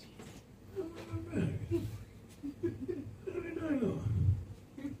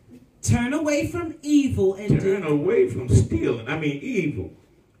 Turn away from evil and Turn away from stealing. I mean evil.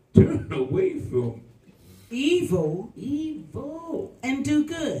 Turn away from evil and do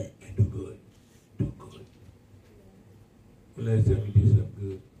good. And do good. Do good. When last time you did something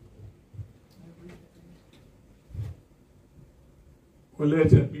good? When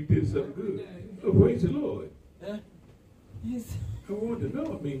last time you did something good? Oh, praise the Lord. Yes. I want to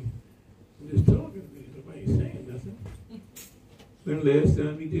know. I mean, I'm just talking. Nobody ain't saying nothing. When the last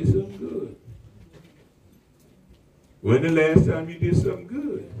time you did something good? When the last time you did something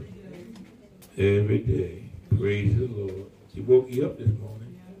good? Every day. Praise the Lord. He woke you up this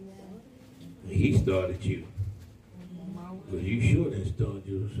morning. And he started you. But you sure didn't start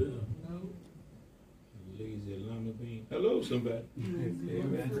yourself. No. Lazy llama bean. Hello, somebody.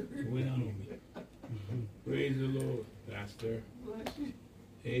 Amen. Wait on me. Praise the Lord, Pastor. Bless you.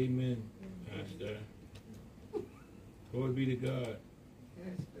 Amen, Pastor. Glory be to God.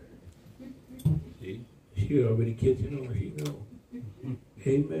 See, she already catching on. She know.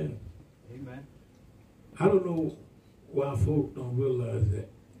 Amen. Amen. I don't know why folk don't realize that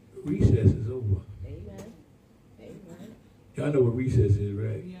recess is over. Amen. Amen. Y'all know what recess is,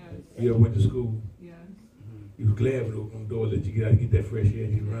 right? Yes. You ever went to school? Yes. You was glad when they opened the door that you got to get that fresh air.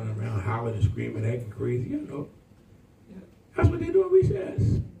 You running around hollering and screaming, acting crazy. You know. Yep. That's what they do at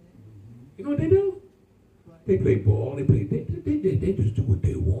recess. You know what they do? They play ball. They just do what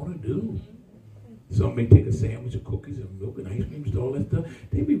they want to do. Some may take a sandwich of cookies and milk and ice cream and all that stuff.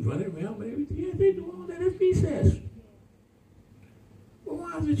 They be running around with everything. Yeah, they do all that at recess. Well,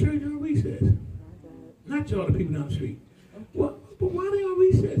 why is the church on recess? Not y'all, the people down the street. Well, but why they on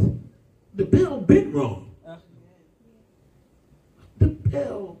recess? The bell been wrong. The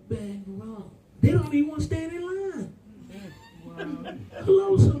bell been wrong. They don't even want to stand in line. Wow.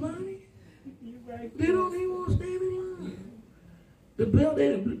 Hello, somebody. They don't even want to stand in line. The bell,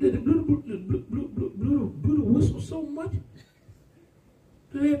 they blew the whistle so much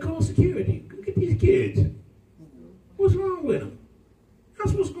that they call security. Look at these kids. What's wrong with them?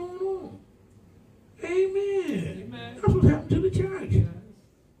 That's what's going on. Amen. Amen. That's what happened to the church. Yes.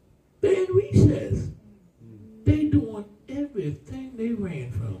 They're in recess. They doing everything they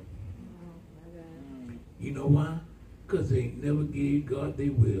ran from. You know why? Because they never gave God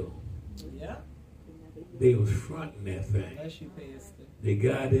their will. Yeah. They was fronting that thing. Bless you, Pastor. They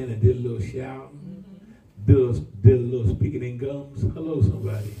got in and did a little shouting, did a little speaking in gums. Hello,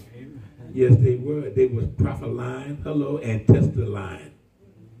 somebody. Amen. Yes, they were. They was prophet lying, hello, and tester lying.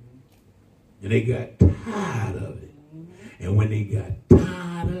 And they got tired of it. And when they got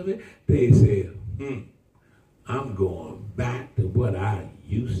tired of it, they said, I'm going back to what I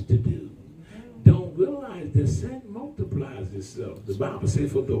used to do. Don't realize that sin multiplies itself. The Bible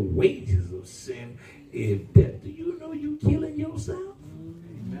says, for the wages of sin is death. Do you know you killing yourself?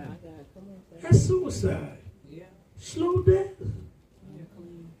 Amen. That's suicide. Yeah. Slow death.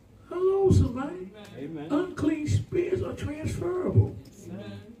 Hello, somebody. Amen. Unclean spirits are transferable.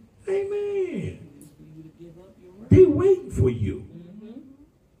 Amen. Amen. They waiting for you.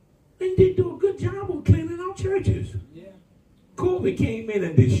 And they do a good job of cleaning out churches. Yeah. COVID came in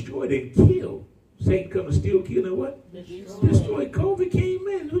and destroyed and killed. Satan come and steal, kill, and what? Destroy. COVID came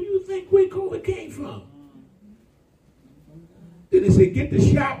in. Who do you think where COVID came from? Then they say, get the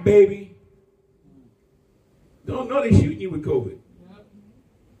shot, baby. Don't know they shooting you with COVID. Yep.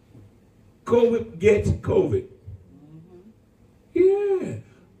 COVID gets COVID. Yeah.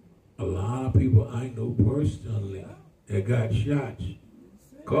 A lot of people I know personally that got shots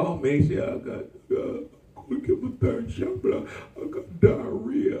call me and say, I got to get my third shot, but I got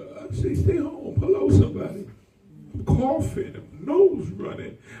diarrhea. I say, stay home. Hello, somebody. I'm coughing. I'm nose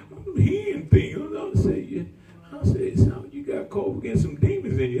running. I'm hearing things. I say, it sounds like you got COVID, getting some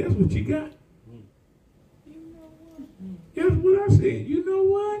demons in you. That's what you got. That's what I said. You know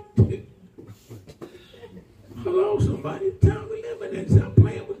what? Hello, somebody. The time we live in. Stop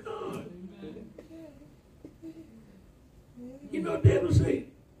playing with what dad would say?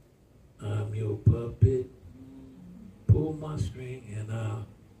 I'm your puppet. Pull my string and I'll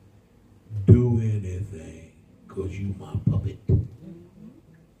do anything because you my puppet. And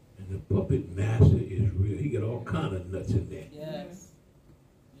the puppet master is real. He got all kind of nuts in there. Yes.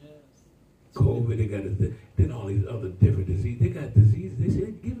 Yes. COVID, they got then all these other different diseases. They got diseases. They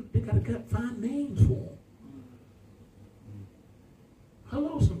said they got find names for them.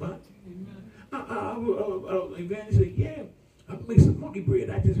 Hello, somebody. Evangelist said, yeah, I can make some monkey bread.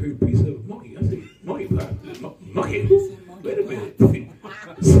 I just heard a piece of monkey. I said, monkey pie. Monkey? Wait a minute.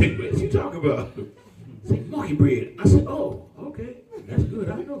 I said, what you talking about? I said, monkey bread. I said, oh, okay. That's good.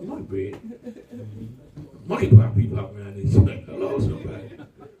 I know monkey bread. Monkey pie people out around this. Like, hello, somebody.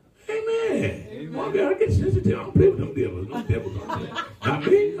 Amen. Amen. Monkey, I get sensitive. I don't play with them devils. No devils on there. Not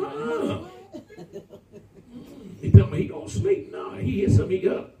me? He tell me he gonna sleep. No, he hear something, he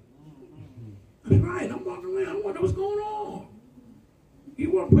up. That's right. I'm walking around. I wonder what's going on.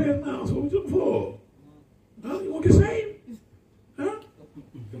 You want to play it now, so what you looking for? Huh? You want to get saved? Huh?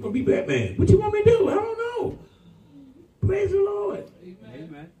 You want to be Batman? What you want me to do? I don't know. Praise the Lord.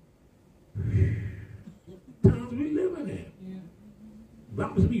 Amen. Times we living in.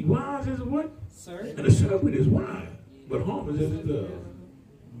 Bible to be wise as a what? Servant. And a servant is wise, but harmless as a dove.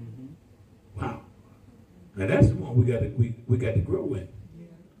 Wow. Now that's the one we got to grow in.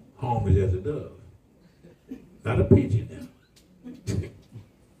 Harmless as a dove. Not a pigeon now.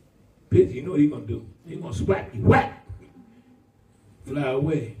 Pigeon, you know what he's going to do? He's going to swat you. Whack! Fly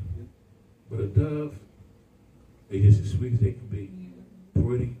away. But a dove, they just as sweet as they can be.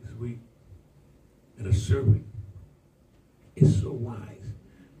 Pretty, sweet. And a servant is so wise.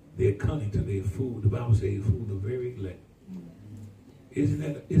 They're cunning to their food. The Bible says fool the very elect. Isn't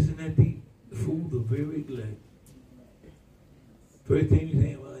that deep? Fool the very elect. First thing you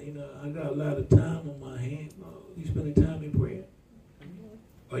say, well, you know, I got a lot of time on my hands. Well, you spending time in prayer?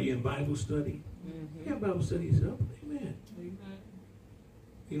 Are you in Bible study? You got Bible study yourself. Amen.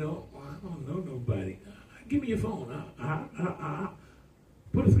 You know, I don't know nobody. Give me your phone.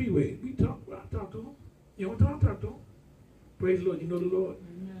 Put a three-way. I talk to him. You know what I talk to him? Praise the Lord. You know the Lord?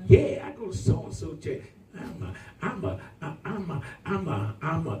 Yeah, I go to so-and-so church. I'm a,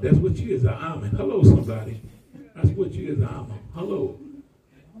 that's what you is, a almond. Hello, somebody. That's what you is, a almond. Hello.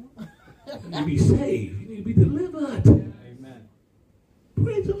 You need to be saved. You need to be delivered. Amen.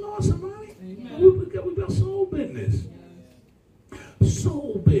 Praise the Lord, somebody. Amen. We got soul business.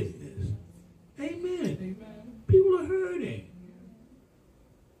 Soul business. Amen. Amen. People are hurting.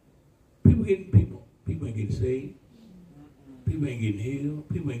 People ain't getting saved. People ain't getting healed.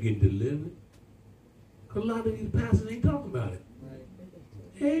 People ain't getting delivered. Because a lot of these pastors ain't talking about it.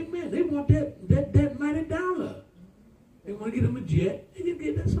 Amen. They want that mighty dollar. They want to get them a jet. They can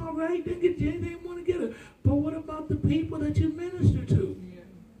get, that's all right. They get jet. They want to get it. But what about the people that you minister to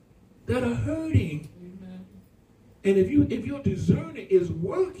that are hurting? Amen. And if your discerner is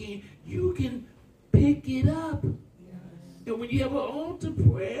working, you can pick it up. And when you have an altar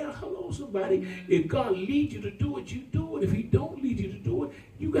prayer, hello somebody, if God leads you to do it, you do it. If he don't lead you to do it,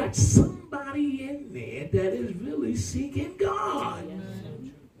 you got somebody in there that is really seeking God.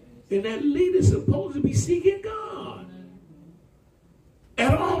 And that leader is supposed to be seeking God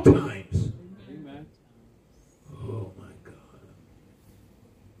at all times. Amen. Oh my God.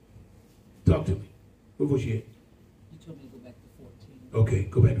 Talk to me. What was you? You told me to go back to 14. Okay,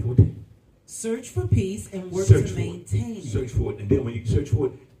 go back to 14. Search for peace and work Search to for maintain it. Search for it. And then when you search for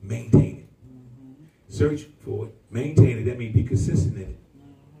it, maintain it. Search for it, maintain it. That means be consistent in it.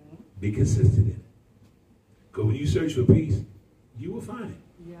 Be consistent in it. Because when you search for peace, you will find it.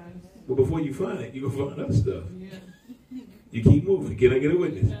 Yes. But before you find it, you're going to find other stuff. Yes. You keep moving. Can I get a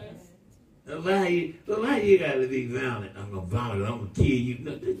witness? Yes. Why you got to be violent? I'm going to violent. I'm going to kill you.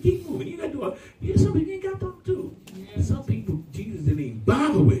 No, just keep moving. You got to do it. Some people you ain't got to talk to. Yes. Some people Jesus didn't even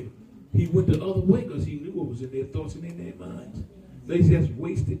bother with. He went the other way because he knew what was in their thoughts and in their minds. They just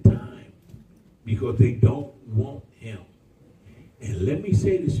wasted time because they don't want him. And let me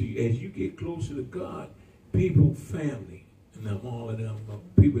say this to you. As you get closer to God, people, family, and all of them,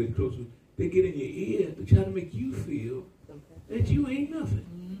 people that closer, they get in your ear to try to make you feel that you ain't nothing.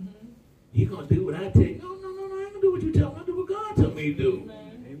 You're going to do what I tell you. No, I ain't going to do what you tell me. I'll do what God tell me to do.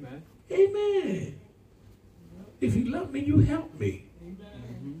 Amen. Amen. If you love me, you help me.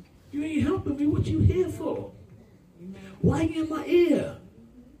 You ain't helping me. What you here for? Why you in my ear?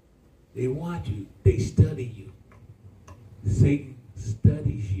 They watch you. They study you. Satan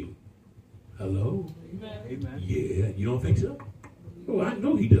studies you. Hello? Amen. Yeah. You don't think so? Oh, I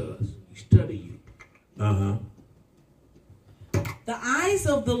know he does. He study you. The eyes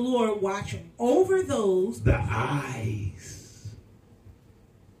of the Lord watch over those. The eyes.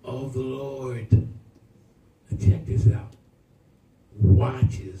 of the Lord. Now check this out.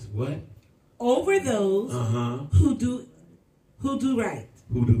 Watches what? Over those who do right.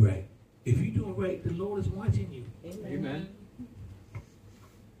 Who do right. If you're doing right, the Lord is watching you. Amen.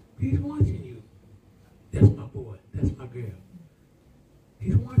 He's watching you. That's my boy. That's my girl.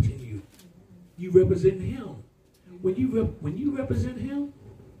 He's watching you. You represent him. When you represent him,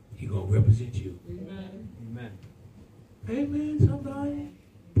 he's going to represent you. Amen. Amen. Amen, somebody.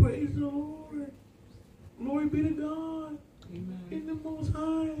 Praise the Lord. Glory be to God. Amen. In the most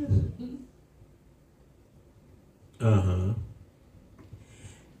highest. Uh-huh.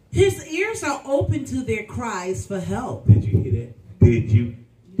 His ears are open to their cries for help. Did you hear that? Did you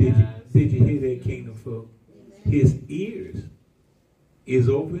Yes. hear that, kingdom folk? His ears is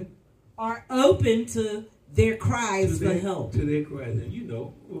open Are open to their cries to for their, help. to their cries. And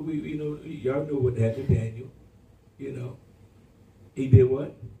y'all know what happened to Daniel. He did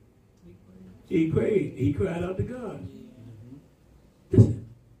what? He prayed. He cried out to God. Listen,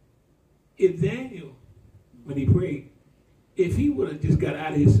 if Daniel, when he prayed, if he would have just got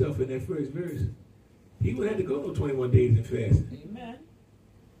out of himself in that first verse, he would have to go no 21 days and fast. Amen.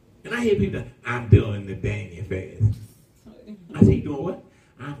 And I hear people, I'm doing the Daniel fast. I say, you doing what?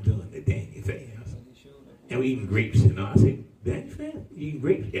 I'm doing the Daniel fast. And we eating grapes and all. I say, Daniel fast? You eating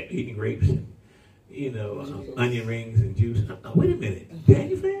grapes? Yeah, eating grapes and, onion rings and juice. Wait a minute.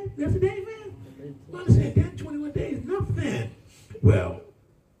 Daniel fast? That's a Daniel fast? Well, I said, that 21 days, nothing. Well,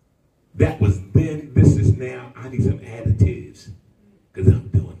 that was then. This is now. I need some additives because I'm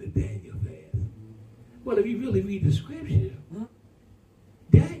doing the Daniel fast. Well, if you really read the scripture,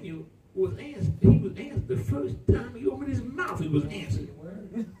 Daniel was answered. He was answered the first time he opened his mouth. He was answered.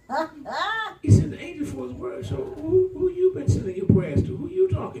 He sent the angel for his word. So who you been sending your prayers to? Who you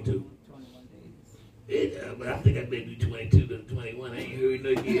talking to? 21 days. But I think I may be 22 to 21. I ain't heard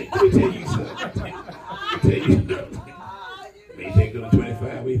nothing yet. Let me tell you something. Let me tell you something. They take go to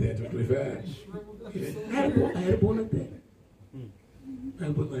 25. We had 25. Yeah. I had a boy like that. I had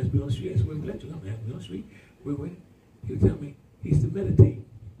a boy like that on the street. I said, "Where let you come? Man, be on the street. Where?" He would tell me he used to meditate.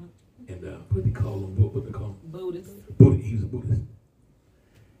 And what they call him? What they call him? Buddhist. He was a Buddhist.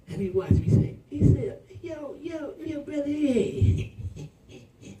 And he watched me. He said, yo, brother, hey.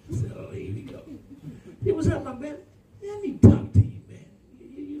 So here we go. Hey, what's up, my brother? Let me talk to you, man.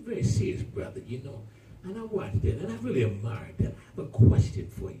 You're a very serious brother, And I watched that, and I really admired that. I have a question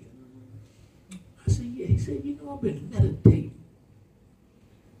for you. I said, yeah. He said, I've been meditating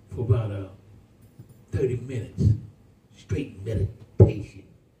for about 30 minutes. Straight meditation.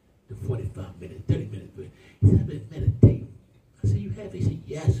 To 45 minutes, 30 minutes. He said, I've been meditating. I said, you have? He said,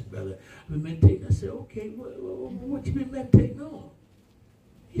 yes, brother. I've been meditating. I said, okay, what you been meditating on?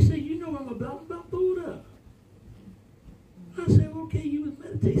 He said, I'm about Buddha. I said, okay, you was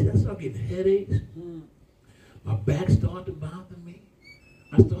meditating. I started getting headaches. My back started to bother me.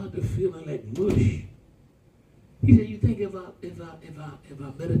 I started feeling like mush. He said, you think if I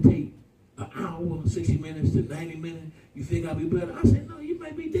meditate an hour, 60 minutes to 90 minutes, you think I'll be better? I said, no, you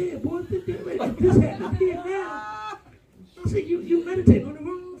might be dead, boy. This happened here now. I said, you meditate on the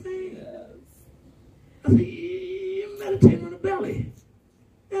wrong thing. I said, you meditate on the belly.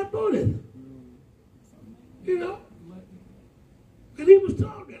 That Buddha. And he was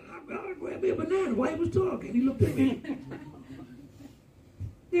talking. I grabbed me a banana while he was talking. He looked at me.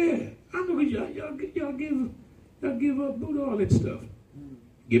 Yeah, I know y'all give up Buddha all that stuff.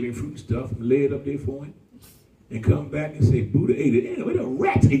 Give him fruit stuff and lay it up there for him. And come back and say, Buddha ate it. Anyway, the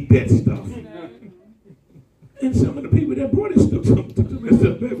rats ate that stuff. And some of the people that brought this stuff took that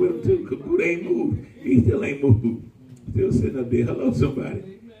stuff back with him too, because Buddha ain't moved. He still ain't moved. Still sitting up there. Hello,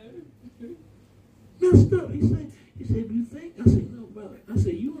 somebody. Messed up. He said, do you think? I said, no, brother. I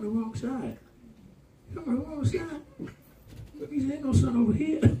said, you on the wrong side. You on the wrong side? He said, ain't no sun over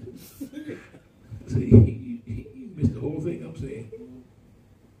here. I said, you missed the whole thing I'm saying.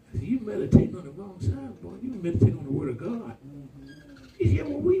 I said, you meditating on the wrong side, boy. You meditating on the word of God. He said,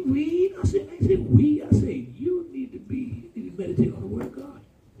 well, we read. I said, we. I said, you need to meditate on the word of God.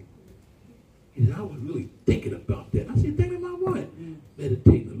 He said, I was really thinking about that. I said, thinking about what?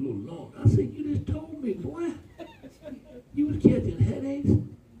 Meditating a little longer. I said, you just told me, boy. You was catching headaches.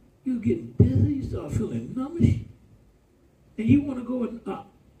 You was getting dizzy. You started feeling numbish. And you want to go an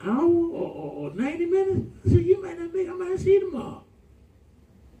hour or 90 minutes? I said, you might not make I might see you tomorrow.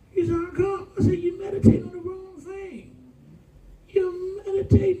 He said, how come? I said, you meditate on the wrong thing. You're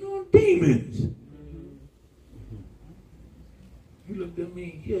meditating on demons. He looked at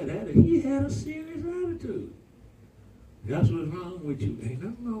me. He had a serious attitude. That's what's wrong with you. Ain't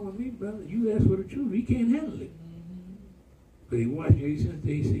nothing wrong with me, brother. You ask for the truth. He can't handle it. But he watched me since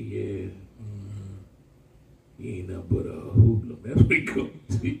they said, yeah, he ain't nothing but a hoodlum. That's what he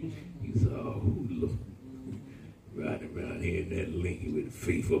called me. He's a hoodlum. Riding around here in that Lincoln with the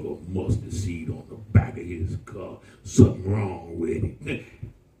faith of a mustard seed on the back of his car. Something wrong with it.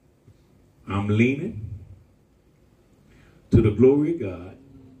 I'm leaning to the glory of God.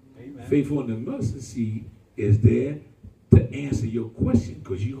 Amen. Faith on the mustard seed is there to answer your question,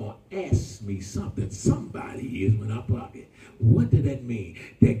 because you're going to ask me something. Somebody is in my pocket. What does that mean?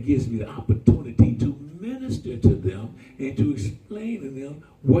 That gives me the opportunity to minister to them and to explain to them,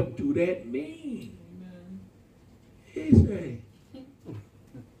 what do that mean? Amen. He say,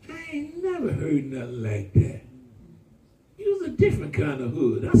 I ain't never heard nothing like that. You was a different kind of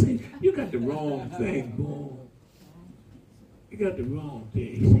hood. I said, you got the wrong thing, boy. You got the wrong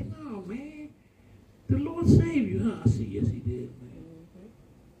thing. He said, no, man. The Lord saved you, huh? I said, yes, he did, man.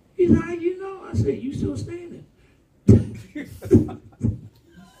 He said, how you know? I said, you still standing. He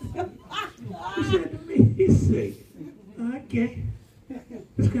said to me, he said, okay.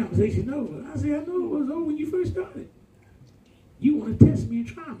 This conversation over. I said, I know it was over when you first started. You want to test me and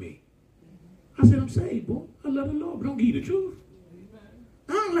try me. I said, I'm saved, boy. I love the Lord, but don't give you the truth.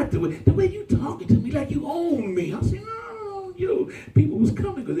 I don't like the way you talking to me like you own me. I said, no, you. People was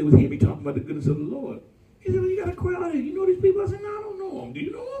coming because they was hearing me talking about the goodness of the Lord. He said, well, you got a crowd here. You know these people? I said, no, I don't know them. Do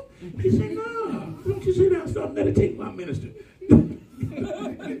you know them? He said, no. Don't you sit down and start meditating my minister. he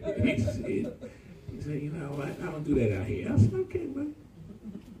said, you know what? I don't do that out here. I said, okay, buddy.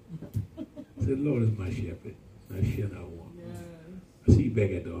 I said, the Lord is my shepherd. I shall not want. I see you back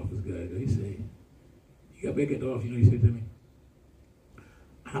at the office, guys. He said, you got back at the office, you know, he said to me,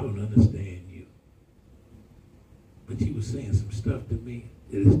 I don't understand you. But you were saying some stuff to me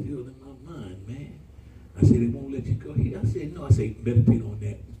that is still in my mind, man. I said, they won't let you go here. I said, no. I said, meditate on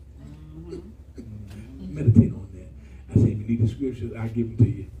that. Meditate on that. I said, if you need the scriptures, I'll give them to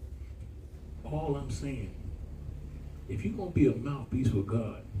you. All I'm saying, if you're going to be a mouthpiece for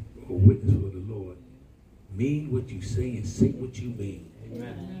God, or a witness for the Lord, mean what you say and say what you mean.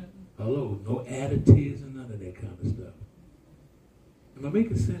 Amen. Hello, no additives and none of that kind of stuff. Am I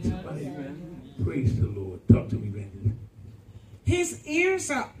making sense? Somebody? Amen. Praise the Lord. Talk to me, Evangelist. His ears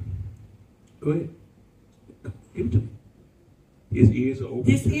are... Go ahead. Give it to me. His ears are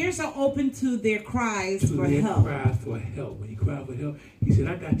open. His ears are open to their cries for help. Cries for help. When he cried for help, he said,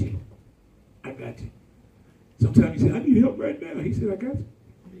 I got you. I got you. Sometimes he said, I need help right now. He said, I got you.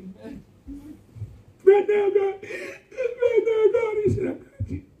 Right now, God. Right now, God. He said, I got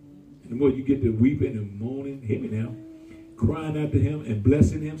you. And the more you get to weeping and moaning, hear me now, crying out to him and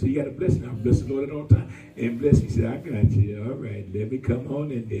blessing him. So you got to bless him. I bless the Lord at all times. And bless him. He said, I got you. All right. Let me come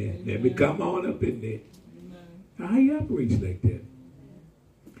on in there. Let me come on up in there. How he operates like that.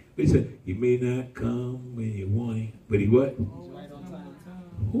 But he said, he may not come when you want him. But he what? Right on time.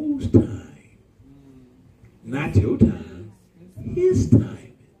 Whose time? Not your time. His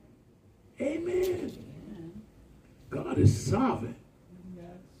time. Amen. God is sovereign.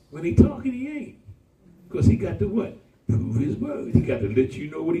 When he talking, he ain't. Because he got to what? Prove his word. He got to let you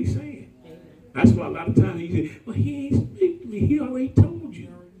know what he's saying. That's why a lot of times he said, well, he ain't speaking to me. He already told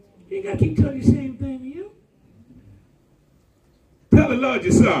you. He ain't got to keep telling you the same thing to you. Tell the Lord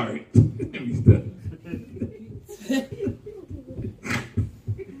you're sorry. Let me stop.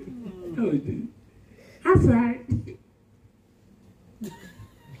 No, dude. I'm sorry.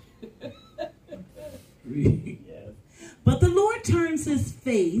 But the Lord turns his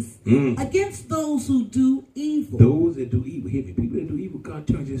face against those who do evil. Those that do evil. Hear me. People that do evil, God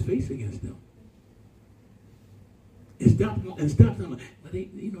turns his face against them. And stop them. But they,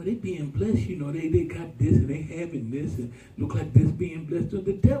 you know, they being blessed. You know, they got this and they having this and look like this being blessed. So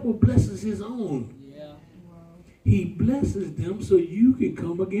the devil blesses his own. Yeah. Wow. He blesses them so you can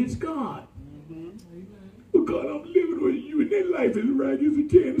come against God. Well, God, I'm living with you, and that life is right as a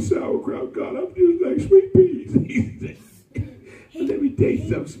can of sauerkraut. God, I'm just like sweet peas. Let me taste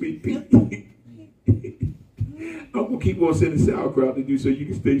some sweet peas. I'm going to keep on sending sauerkraut to you so you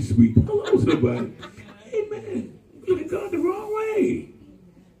can stay sweet. Hello, somebody. Amen. Look at God the wrong way.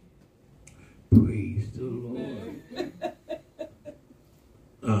 Praise the Lord.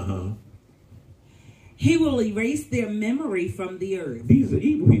 Uh-huh. He will erase their memory from the earth. These are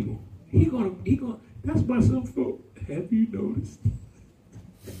evil people. He gonna. That's why some folk, have you noticed?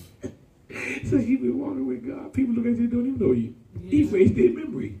 So you've been walking with God. People look at you, don't even know you. He erased their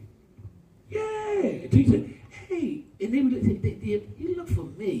memory. Yeah. So he said, hey, and they would say, you look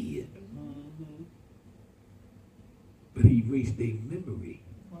familiar. But he erased their memory.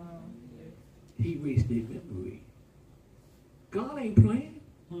 Wow. He erased their memory. God ain't playing.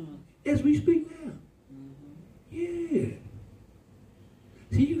 As we speak now. Yeah.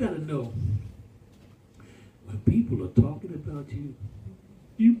 See, you got to know, when people are talking about you,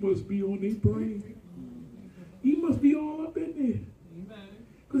 you must be on their brain. You must be all up in there.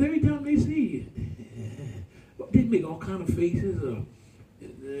 Because every time they see you, they make all kind of faces. Or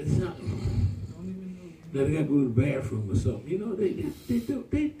it's not, they got to go to the bathroom or something. You know, they do.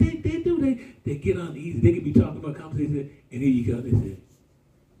 They get uneasy. They could be talking about conversation, and here you go. They say,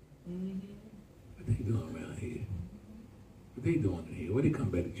 what they doing around here? What they doing in here? What they come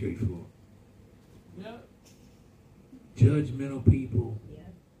back to church for? Yep. Judgmental people.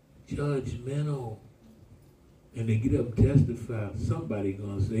 Judgmental. And they get up and testify. Somebody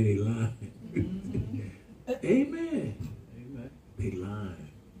gonna say they lying. Amen. Amen. They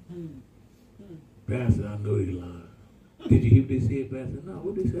lying. Pastor, I know they lying. Did you hear what they said, Pastor? No,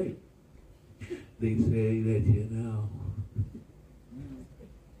 what they say? They say that, you know,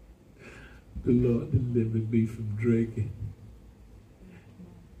 the Lord delivered me from drinking.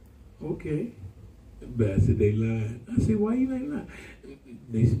 Okay. Pastor, they lying. I said, why you ain't lying?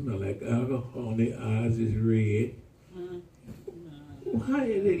 They smell like alcohol, their eyes is red. Why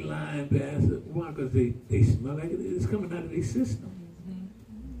are they lying, Pastor? Why? Because they smell like it's coming out of their system.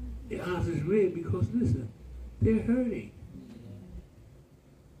 Their eyes is red because, listen, they're hurting.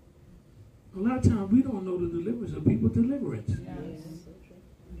 A lot of times we don't know the deliverance of people's deliverance.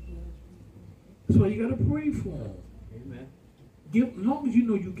 That's why you got to pray for them. Amen. As long as you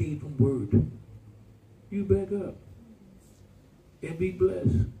know you gave them word, you back up and be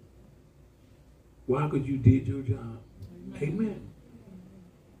blessed. Why? Because you did your job. Amen.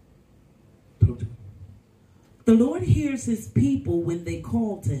 Talk to me. The Lord hears his people when they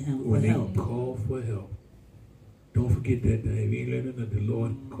call to him for When help. they call for help. Don't forget that. If you ain't letting know, the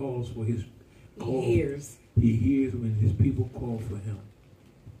Lord calls for his call. He hears. He hears when his people call for him.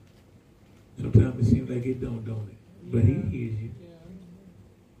 Sometimes it seems like it don't it? But he hears you.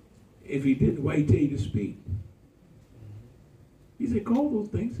 If he didn't, why he tell you to speak? He said, call those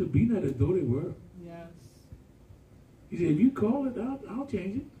things to be not as though they were. Yes. He said, if you call it, I'll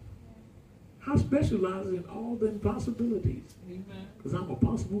change it. I specialize in all the impossibilities. Amen. Because I'm a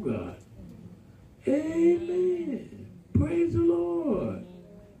possible God. Amen. Praise the Lord.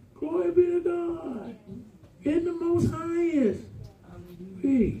 Glory be to God. In the most highest.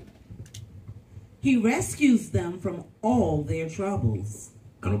 Read. He rescues them from all their troubles.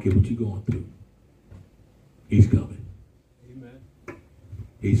 I don't care what you're going through. He's coming. Amen.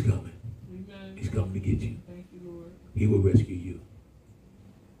 He's coming. Amen. He's coming to get you. Thank you, Lord. He will rescue you.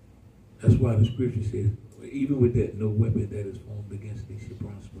 That's why the scripture says, even with that, no weapon that is formed against thee shall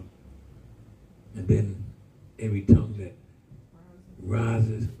prosper. And then every tongue that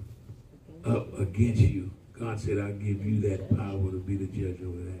rises up against you, God said, I'll give you that power to be the judge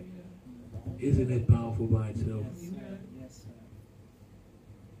over that. Isn't that powerful by itself?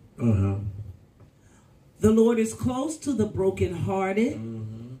 Uh-huh. The Lord is close to the brokenhearted.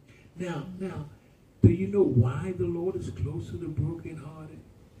 Mm-hmm. Now, do you know why the Lord is close to the brokenhearted?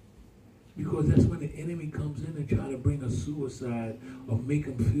 Because that's when the enemy comes in and try to bring a suicide or make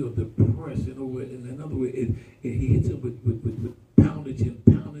them feel depressed. In other words, he hits them with poundage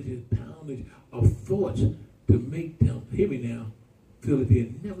of thoughts to make them, hear me now, feel that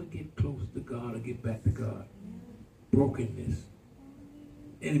they'll never get close to God or get back to God. Brokenness.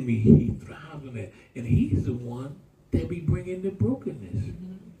 Enemy, he thrives on that. And he's the one that be bringing the brokenness.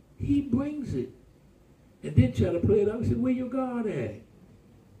 He brings it. And then try to play it out and say, where your God at?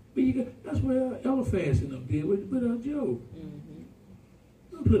 Where you got? That's where Eliphaz and them did with Job.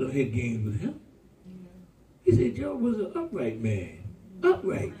 Don't play no head games with him. He said Job was an upright man.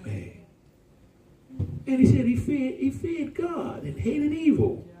 Upright man. And he said he feared God and hated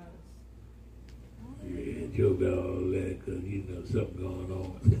evil. Yeah, Job got all that because, something going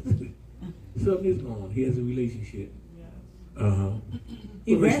on. Something is going on. He has a relationship. Uh-huh.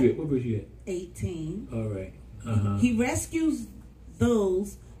 What verse you at? 18. All right. Uh-huh. He rescues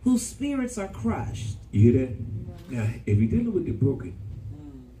those whose spirits are crushed. You hear that? Now, if you're dealing with the broken,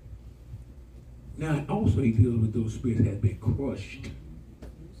 now also he deals with those spirits that have been crushed.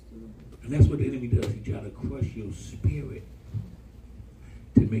 And that's what the enemy does. He tries to crush your spirit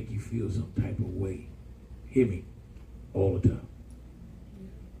to make you feel some type of way. Hear me? All the time.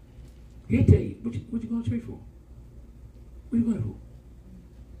 He'll tell you, what you going to church for? What are you going for?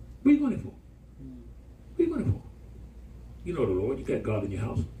 What are you going for? What are you going for? You know the Lord. You got God in your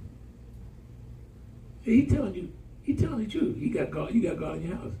house. He telling the truth. You got God in your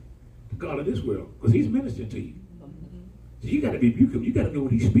house. The God of this world. Because he's ministering to you. So you got to rebuke him. You got to know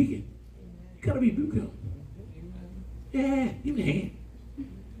what he's speaking. You got to rebuke him. Yeah, give me the hand.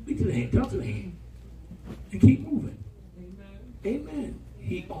 Speak to the hand. Talk to the hand. And keep moving. Amen.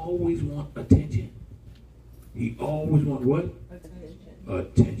 He always wants attention. He always wants what? Attention.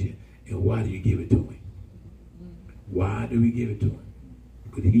 Attention. And why do you give it to him? Why do we give it to him?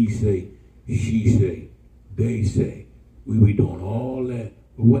 Because he say, she say, they say. We be doing all that.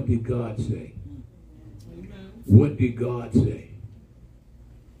 But what did God say? Amen. What did God say?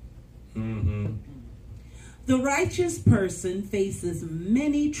 Mm-hmm. The righteous person faces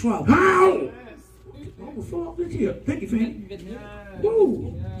many troubles. How? Yes. Oh, fall this here. Thank you, Fanny. Yes.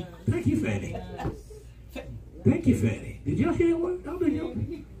 Whoa. Yes. Thank you, Fanny. Yes. Thank you, Fanny. Did y'all hear what? How did y'all?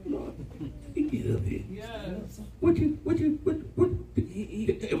 Lord, you get up here. Yes. What? In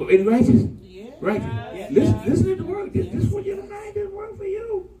righteous? Yeah. Righteous. Yes. Listen to the word. This is what you're tonight. This word for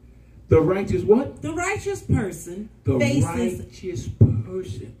you. The righteous what? The righteous person The faces righteous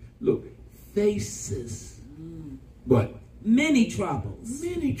person. Look, faces. What? many troubles.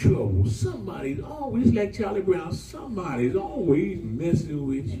 Many troubles. Somebody's always, like Charlie Brown, somebody's always messing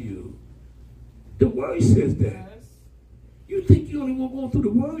with you. The word says that. Yes. You think you only want to go through the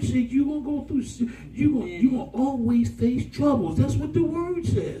word says you're going to go through, you're going to always face troubles. That's what the word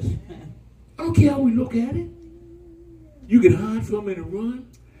says. I don't care how we look at it. You can hide from it and run.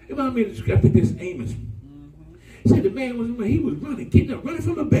 If I made I think this Amos. He said the man was running, getting up, running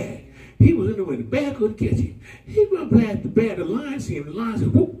from the bag. He was in the way, the bag couldn't catch him. He run past the bag, the lion see him, the lion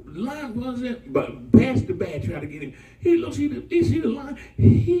said, whoop, the lion runs in, but past the bag, trying to get him. He looks, he see the lion,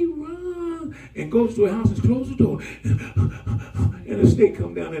 he runs and goes to a house and closes the door. And a snake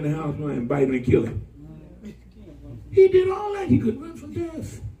come down in the house and bite him and kill him. He did all that, he could run from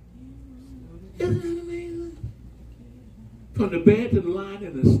death. Isn't that amazing? From the bed to the lion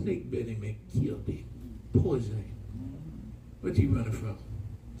and the snake bit him and killed him. Poison him. What you running from?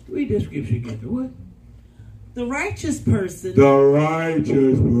 Read that scripture again. The what? The righteous person The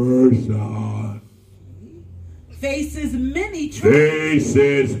righteous person faces many troubles.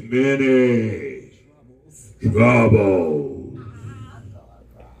 faces many troubles.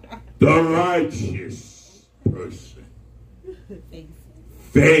 The righteous person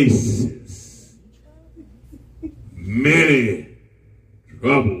faces many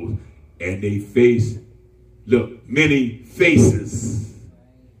troubles. And they face, look, many faces.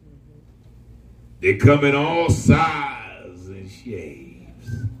 They come in all sizes and shapes.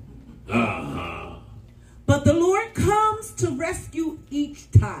 But the Lord comes to rescue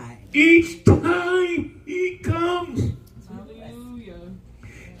each time. Each time he comes. Hallelujah.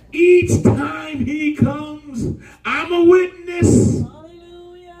 Each time he comes. I'm a witness.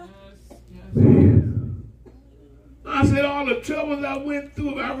 Hallelujah. Yes. I said all the troubles I went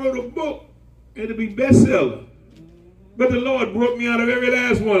through. If I wrote a book, it'd be bestseller. But the Lord brought me out of every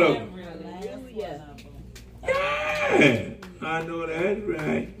last one of them. Yeah, I know that's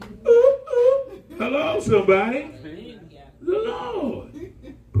right. Ooh, ooh. Hello, somebody. The Lord.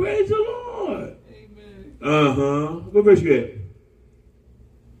 Praise the Lord. Amen. What verse you at?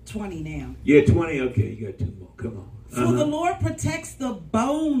 20 now. Yeah, 20. Okay, you got two more. Come on. For the Lord protects the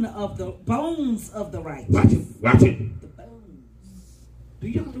bones of the righteous. Watch it. Watch it. The bones. Do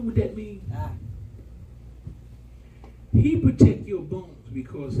y'all know what that means? He protect your bones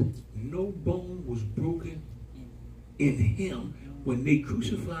because no bone was broken in him when they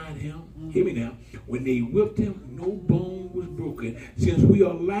crucified him. Hear me now. When they whipped him, no bone was broken. Since we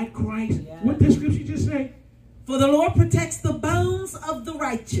are like Christ, what did scripture just say? For the Lord protects the bones of the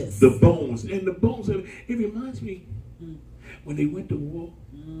righteous. The bones. And the bones, it reminds me when they went to war,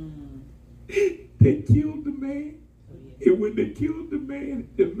 they killed the man. And when they killed the man,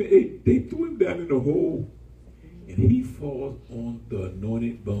 they threw him down in a hole. And he falls on the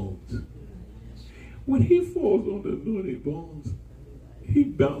anointed bones. When he falls on the anointed bones, he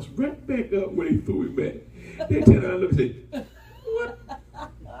bounced right back up where they threw him back. They turn around and look and say, what?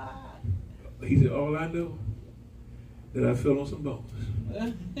 He said, all I know that I fell on some bones.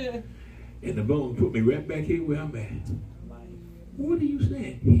 And the bones put me right back here where I'm at. What are you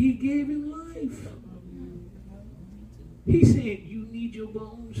saying? He gave him life. He said, you need your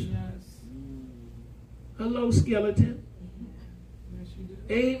bones. Yes. Hello, skeleton. Yes, you do.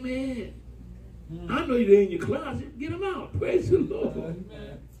 Amen. I know they're in your closet. Get them out. Praise the Lord.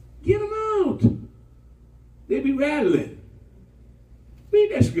 Amen. Get them out. They be rattling.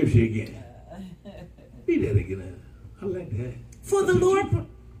 Read that scripture again. Read that again. I like that. For the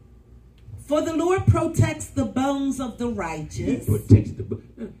Lord protects the bones of the righteous. He protects the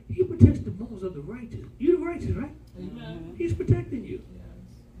bones of the righteous. You're the righteous, right? Amen. He's protecting you. Yes.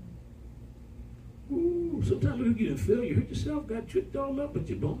 Ooh, sometimes when you get in fail, you hurt yourself, got tricked all up, but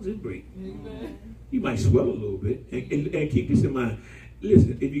your bones didn't break. Amen. You might swell a little bit. And keep this in mind.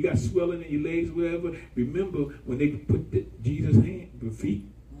 Listen, if you got swelling in your legs, wherever, remember when they put Jesus' hand, the feet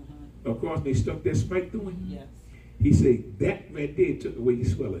across, and they stuck that spike through him. Yes. He said that right there took away your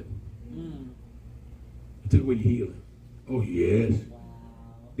swelling. It took away your healing. Oh yes. Wow.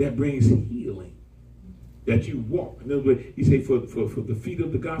 That brings healing. That you walk. In other words, he said for the feet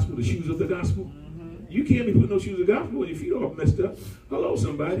of the gospel, the shoes of the gospel. You can't be putting no shoes of the gospel when your feet are all messed up. Hello,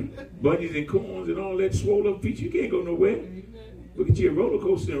 somebody. Bunnies and corns and all that swollen up feet. You can't go nowhere. Look at your roller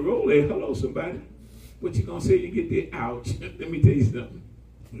coaster and roll there. Hello, somebody. What you gonna say when you get there? Ouch. Let me tell you something.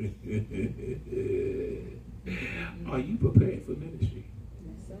 Are you prepared for ministry?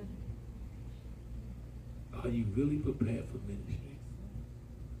 Are you really prepared for ministry?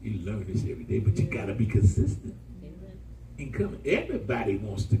 You learn this every day, but you gotta be consistent. And come, everybody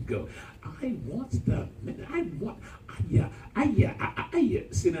wants to go. I want stuff. I want.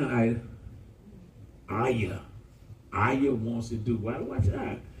 Sit down, Aya wants to do. Watch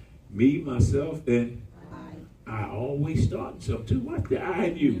that. Me, myself, and I always start something too. Watch the I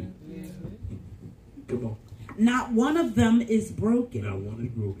and you. Come on. Not one of them is broken. Not one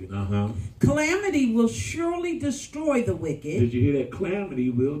is broken. Calamity will surely destroy the wicked. Did you hear that? Calamity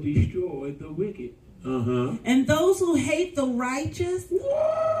will destroy the wicked. And those who hate the righteous. Whoa!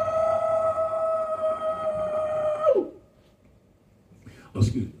 Oh,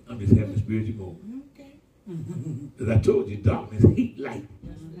 excuse me. I'm just having a spiritual moment. As I told you, darkness hate light.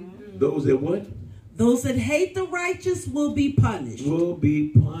 Those that what? Those that hate the righteous will be punished. Will be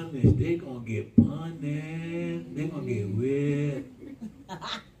punished. They're going to get punished. They're going to get wet.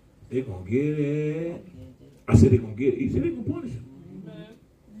 They're going to get it. I said they're going to get it. He said they're going to punish them.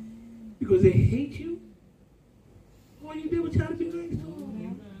 Because they hate you. All you did was try to be nice to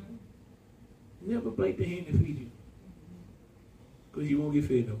them. Never bite the hand that feeds you. Because you won't get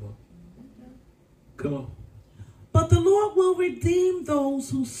fed no more. Come on. But the Lord will redeem those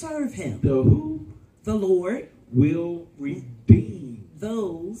who serve him. The who? The Lord will redeem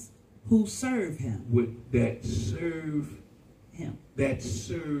those who serve him. With that serve him. That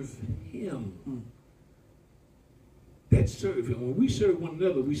serve him. That serve him. When we serve one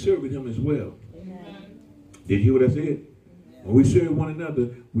another, we serve him as well. Amen. Did you hear what I said? Yeah. When we serve one another,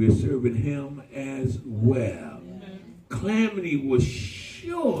 we're serving him as well. Amen. Calamity will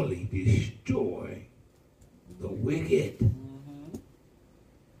surely destroy the wicked.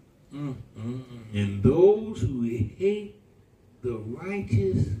 And those who hate the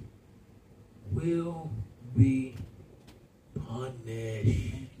righteous will be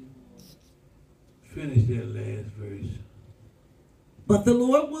punished. Finish that last verse. But the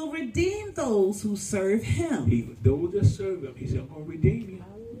Lord will redeem those who serve him. Those that serve him, he said, I'm going to redeem you.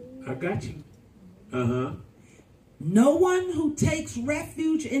 I got you. No one who takes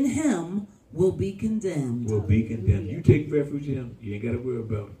refuge in him will be condemned. Will be condemned. You take refuge in him, you ain't got to worry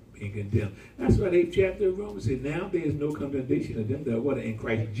about being condemned. That's why the 8th chapter of Romans said, now there is no condemnation of them that are what? In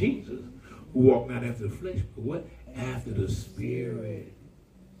Christ Jesus, who walk not after the flesh, but what? After the Spirit.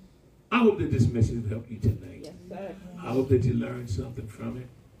 I hope that this message will help you tonight. Yes, sir. I hope that you learn something from it.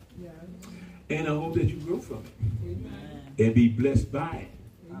 Yes. And I hope that you grow from it. Amen. And be blessed by it.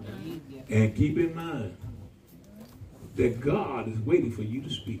 Amen. And keep in mind that God is waiting for you to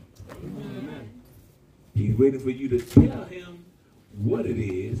speak. Amen. He's waiting for you to tell him what it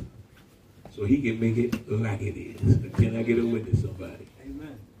is so he can make it like it is. Can I get a witness, somebody?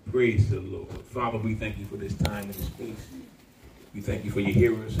 Amen. Praise the Lord. Father, we thank you for this time and this space. We thank you for your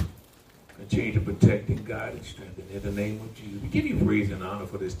hearers. Continue to protect and guide and strengthen in the name of Jesus. We give you praise and honor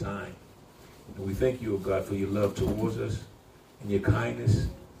for this time. And we thank you, O God, for your love towards us and your kindness.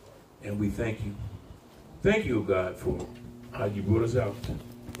 And we thank you. Thank you, O God, for how you brought us out.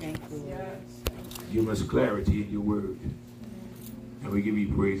 Thank you. Yes. Give us clarity in your word. And we give you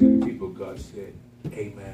praise. And the people of God said, amen.